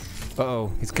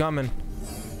 Uh-oh, he's coming.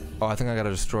 Oh, I think I gotta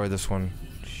destroy this one.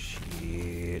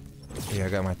 Shit. Yeah, I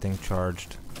got my thing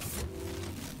charged.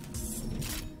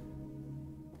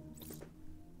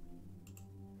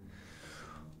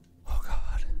 Oh,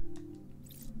 God.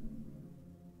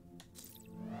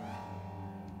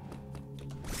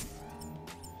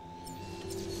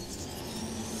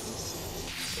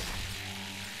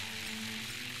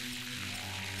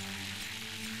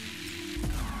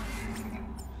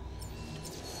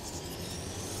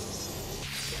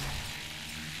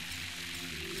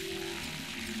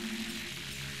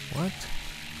 What?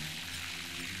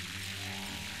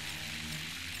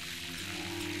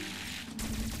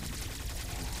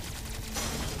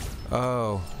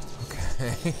 Oh,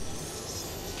 okay.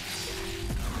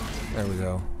 There we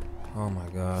go. Oh my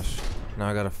gosh. Now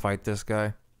I gotta fight this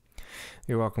guy.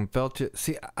 You're welcome, Felch.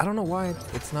 See, I don't know why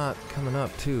it's not coming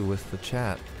up too with the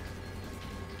chat.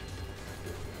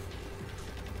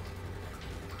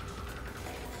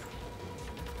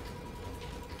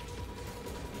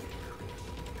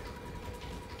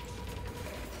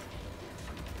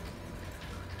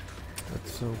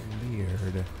 That's so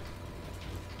weird.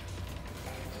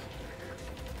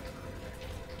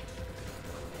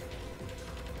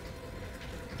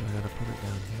 Do I gotta put it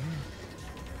down here?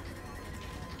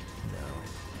 No.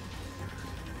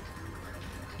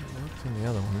 It works in the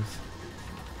other ones.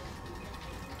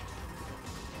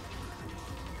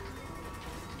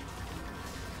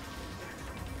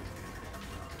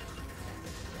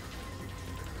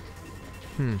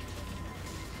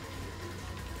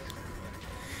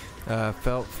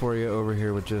 Felt for you over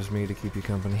here with just me to keep you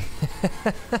company.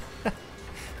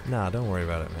 Nah, don't worry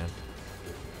about it, man.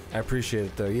 I appreciate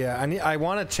it though. Yeah, I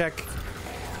want to check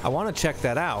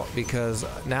that out because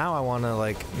now I want to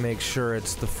like make sure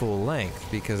it's the full length,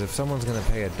 because if someone's gonna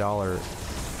pay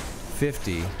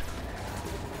 $1.50,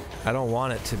 I don't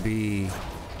want it to be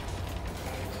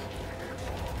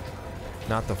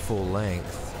not the full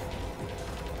length.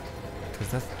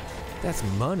 because that's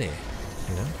money,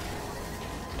 you know.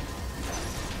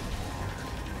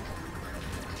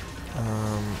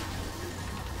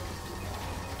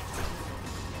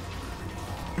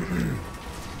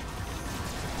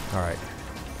 All right.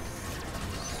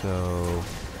 So,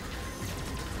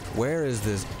 where is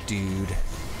this dude?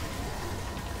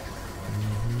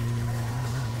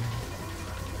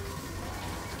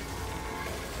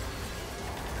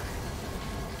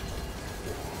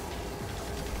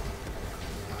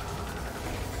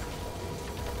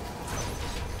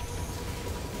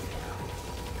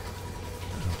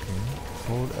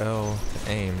 Hold L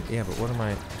to aim. Yeah, but what am I?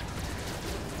 I know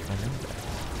that.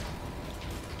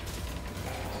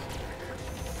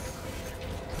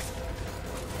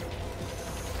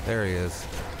 There he is.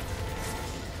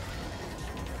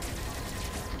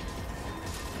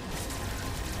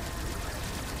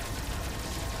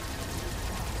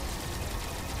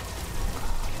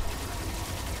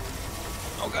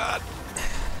 Oh God.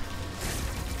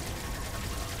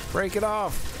 Break it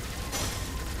off.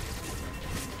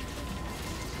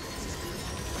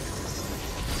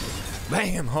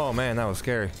 Bam! Oh man, that was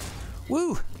scary.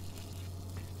 Woo!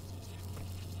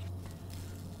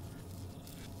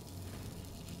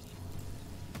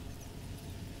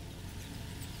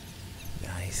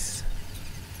 Nice.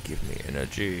 Give me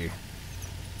energy.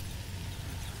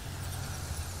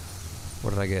 What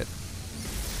did I get?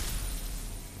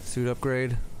 Suit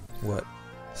upgrade? What?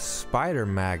 Spider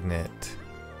magnet.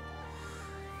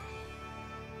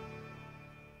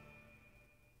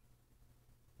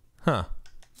 Huh.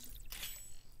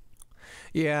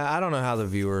 Yeah, I don't know how the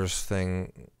viewers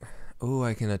thing... Ooh,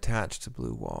 I can attach to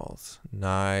blue walls.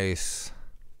 Nice.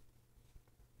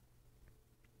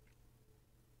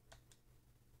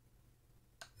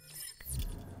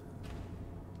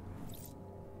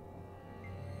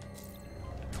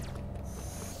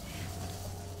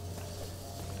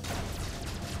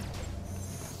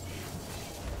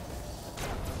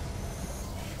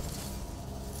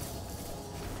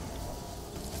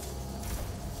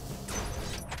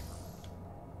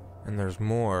 And there's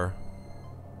more.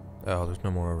 Oh, there's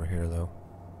no more over here, though.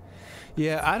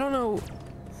 Yeah, I don't know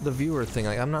the viewer thing.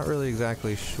 Like, I'm not really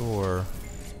exactly sure.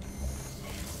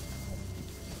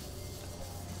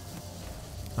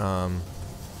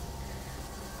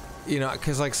 You know,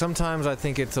 because, like, sometimes I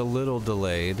think it's a little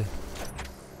delayed.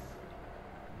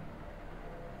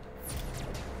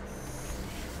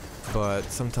 But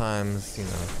sometimes, you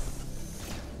know,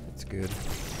 it's good.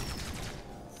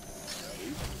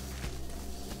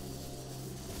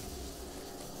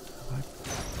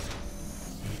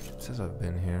 It says I've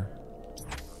been here.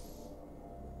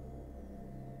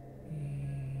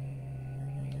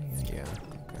 Yeah,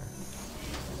 okay.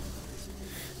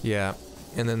 Yeah,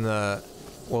 and then the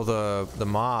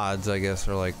mods, I guess,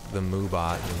 are like the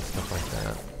MWG and stuff like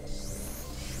that.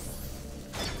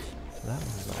 So that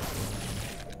one's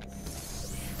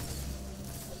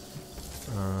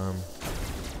awesome.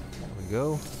 There we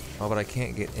go. Oh, but I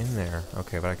can't get in there.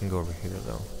 Okay, but I can go over here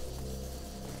though.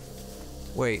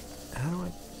 Wait, how do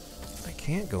I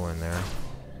can't go in there.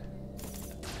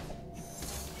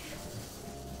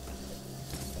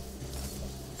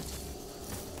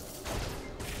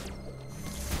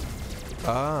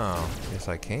 Oh, yes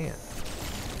I can.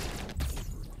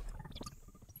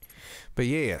 But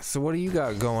yeah, so what do you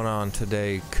got going on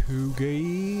today, Cougach?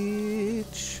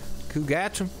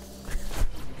 Cougachum?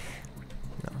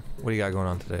 No. What do you got going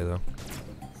on today, though?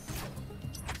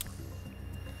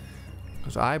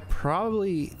 Because I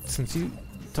probably, since you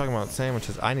talking about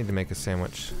sandwiches, I need to make a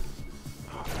sandwich.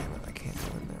 Oh, damn it, I can't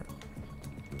go in there.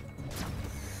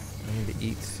 I need to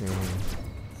eat soon.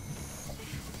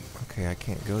 Okay, I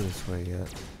can't go this way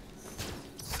yet.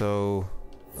 So,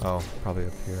 oh, probably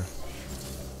up here.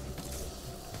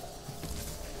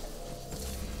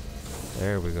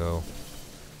 There we go.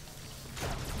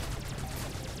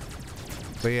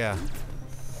 But yeah,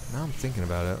 now I'm thinking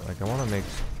about it. Like, I want to make...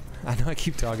 I know I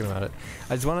keep talking about it.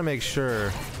 I just want to make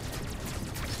sure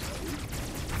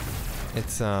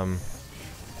it's the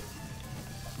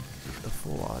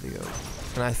full audio.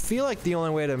 And I feel like the only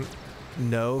way to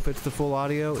know if it's the full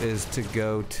audio is to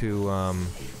go to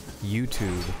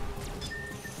YouTube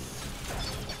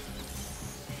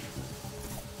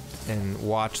and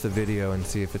watch the video and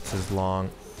see if it's as long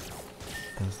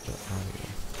as the audio.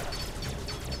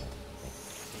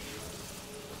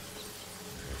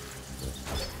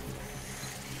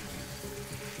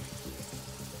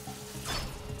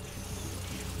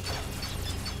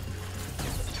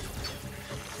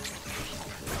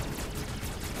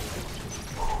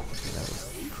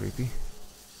 Creepy.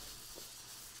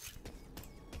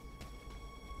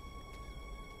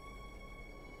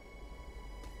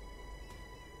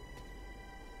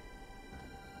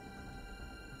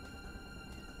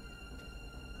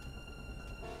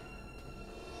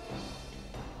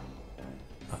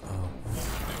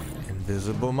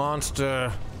 Invisible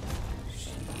monster.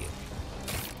 Shit.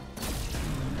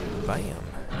 Bam.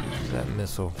 Use that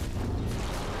missile.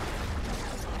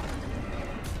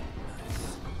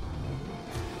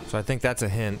 So I think that's a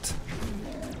hint.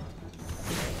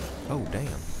 Oh, damn.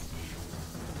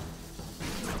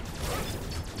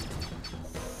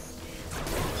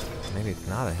 Maybe it's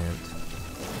not a hint.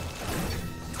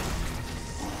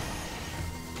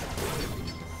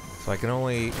 So I can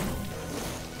only...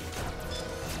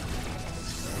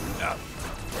 Ah.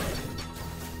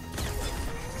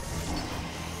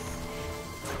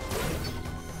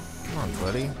 Come on,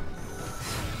 buddy.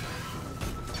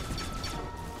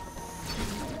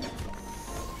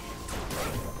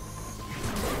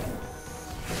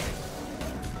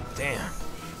 Damn.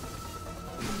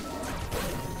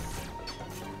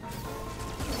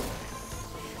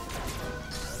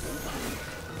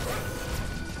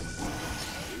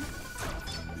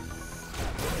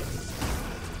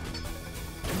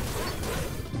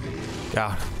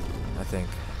 Yeah, I think.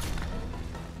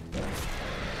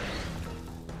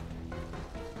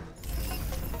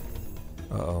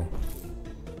 Uh-oh.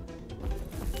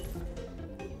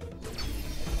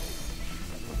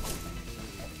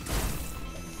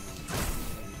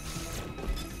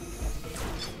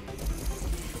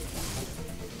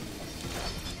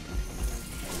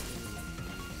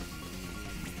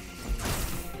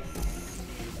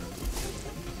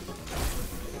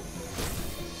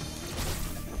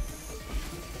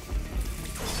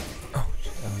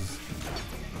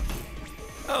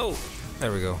 Oh,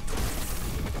 there we go.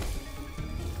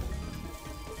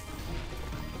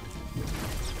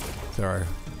 Sorry,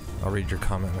 I'll read your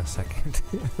comment in a second.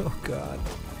 Oh god.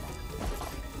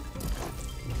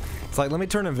 It's like, let me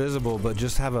turn invisible, but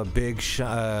just have a big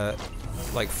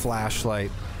like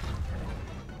flashlight.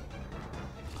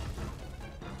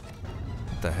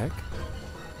 What the heck?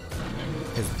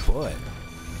 His butt.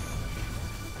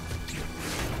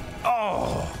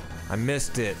 Oh, I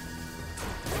missed it.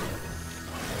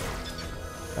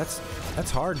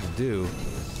 That's hard to do.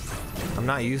 I'm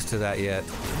not used to that yet.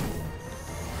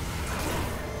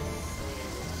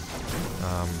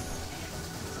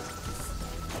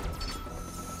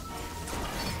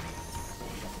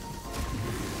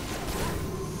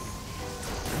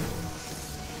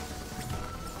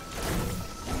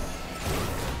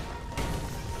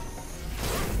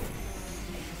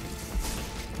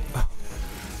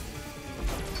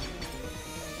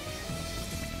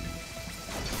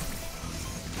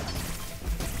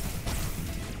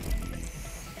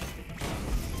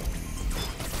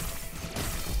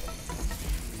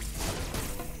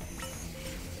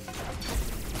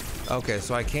 Okay,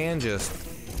 so I can just...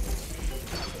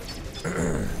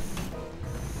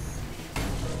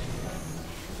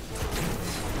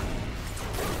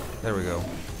 There we go.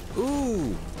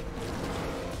 Ooh!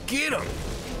 Get him!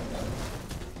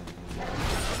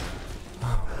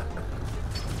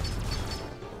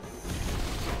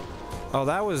 Oh,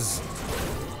 that was...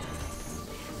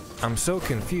 I'm so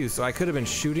confused. So I could have been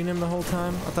shooting him the whole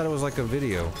time? I thought it was like a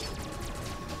video.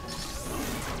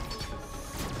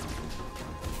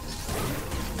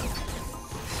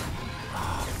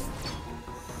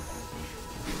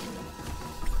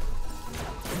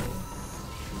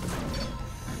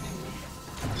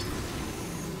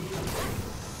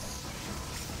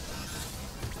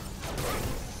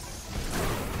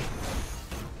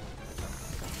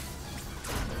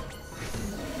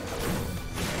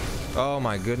 Oh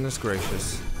my goodness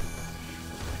gracious.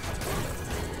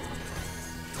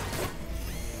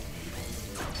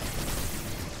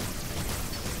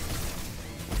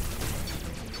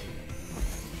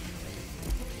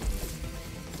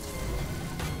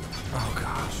 Oh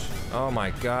gosh. Oh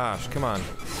my gosh. Come on.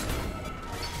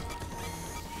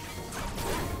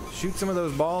 Shoot some of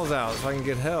those balls out so I can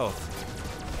get health.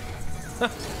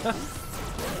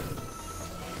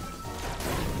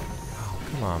 Oh,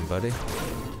 come on, buddy.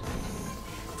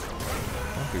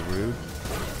 Be rude.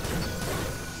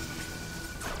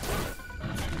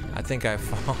 I think I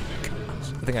fall. Gosh,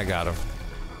 I think I got him.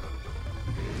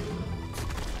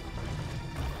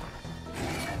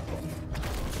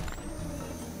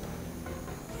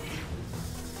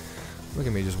 Look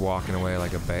at me just walking away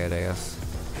like a badass.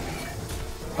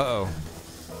 Uh-oh.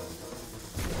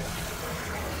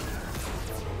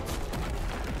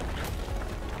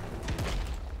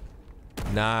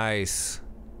 Nice.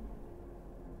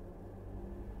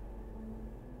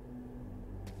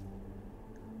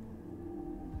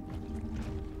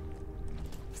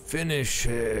 Finish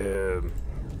him.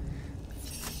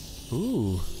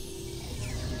 Ooh.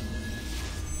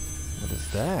 What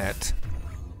is that?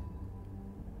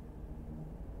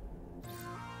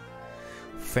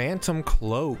 Phantom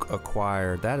Cloak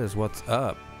acquired. That is what's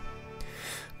up.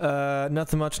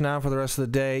 Nothing much now for the rest of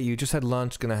the day. You just had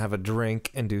lunch, gonna have a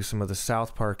drink and do some of the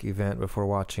South Park event before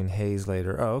watching Haze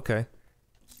later. Oh, okay.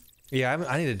 Yeah,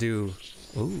 I need to do...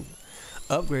 Ooh.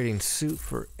 Upgrading suit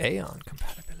for Aeon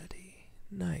compatibility.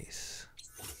 Nice.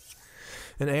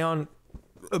 An Aeon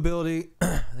ability...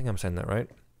 I think I'm saying that right.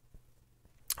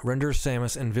 Renders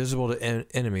Samus invisible to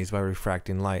enemies by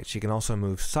refracting light. She can also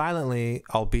move silently,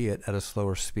 albeit at a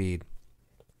slower speed.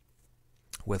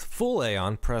 With full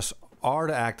Aeon, press R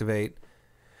to activate.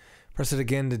 Press it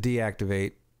again to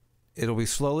deactivate. It'll be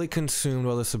slowly consumed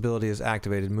while this ability is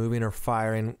activated. Moving or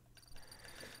firing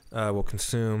will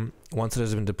consume. Once it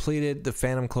has been depleted, the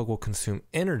Phantom Cloak will consume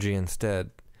energy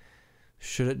instead.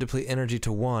 Should it deplete energy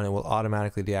to 1, it will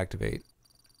automatically deactivate.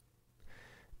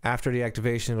 After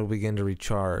deactivation, it will begin to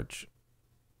recharge.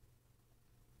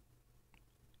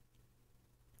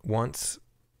 Once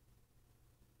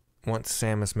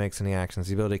Samus makes any actions,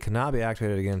 the ability cannot be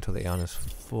activated again until the Aeon is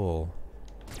full.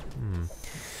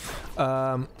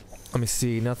 Let me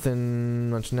see.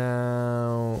 Nothing much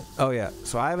now. Oh yeah.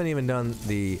 So I haven't even done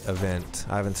the event.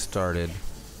 I haven't started.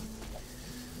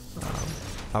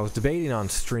 I was debating on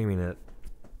streaming it.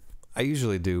 I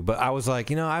usually do, but I was like,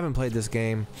 you know, I haven't played this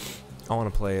game. I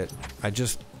want to play it.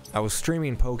 I was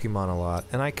streaming Pokemon a lot,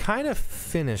 and I kind of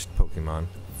finished Pokemon.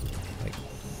 Like,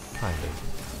 kind of.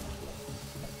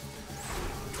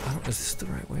 Is this the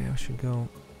right way I should go?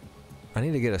 I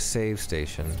need to get a save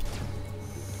station.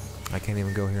 I can't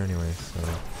even go here anyway, so...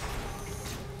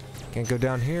 Can't go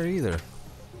down here either.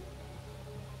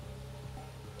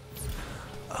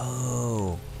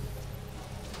 Oh.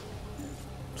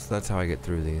 So that's how I get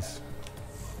through these.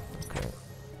 Okay.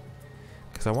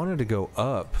 Because I wanted to go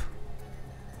up.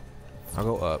 I'll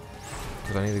go up.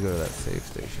 Because I need to go to that save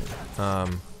station.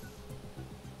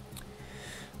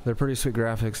 They're pretty sweet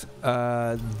graphics.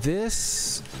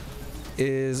 This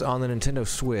is on the Nintendo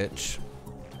Switch.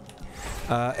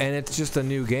 And it's just a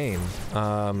new game.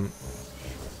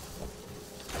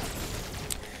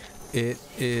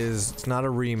 It's not a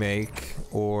remake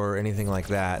or anything like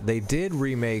that. They did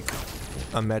remake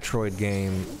a Metroid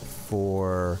game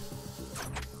for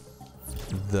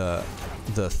the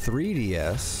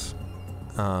 3DS,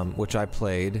 which I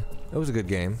played. It was a good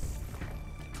game.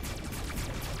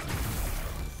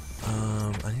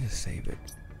 I need to save it.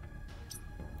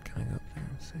 Can I go up there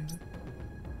and save it?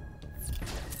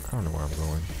 I don't know where I'm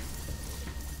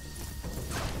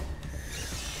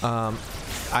going.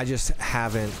 I just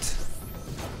haven't...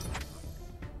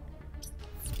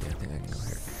 Yeah, I think I can go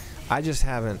here. I just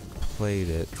haven't played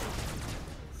it.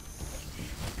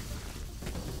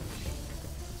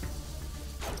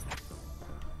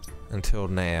 Until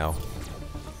now.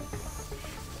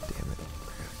 Damn it.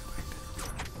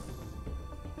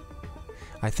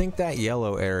 I think that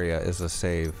yellow area is a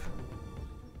save.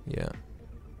 Yeah.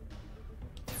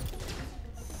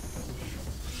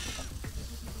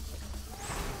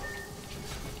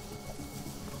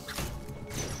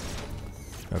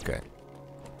 Okay.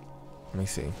 Let me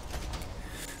see.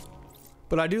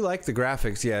 But I do like the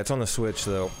graphics. Yeah, it's on the Switch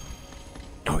though.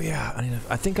 Oh yeah,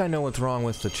 I think I know what's wrong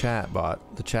with the chat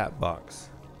box.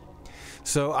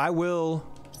 So I will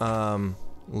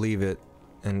leave it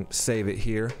and save it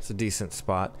here. It's a decent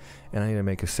spot, and I need to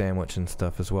make a sandwich and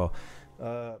stuff as well.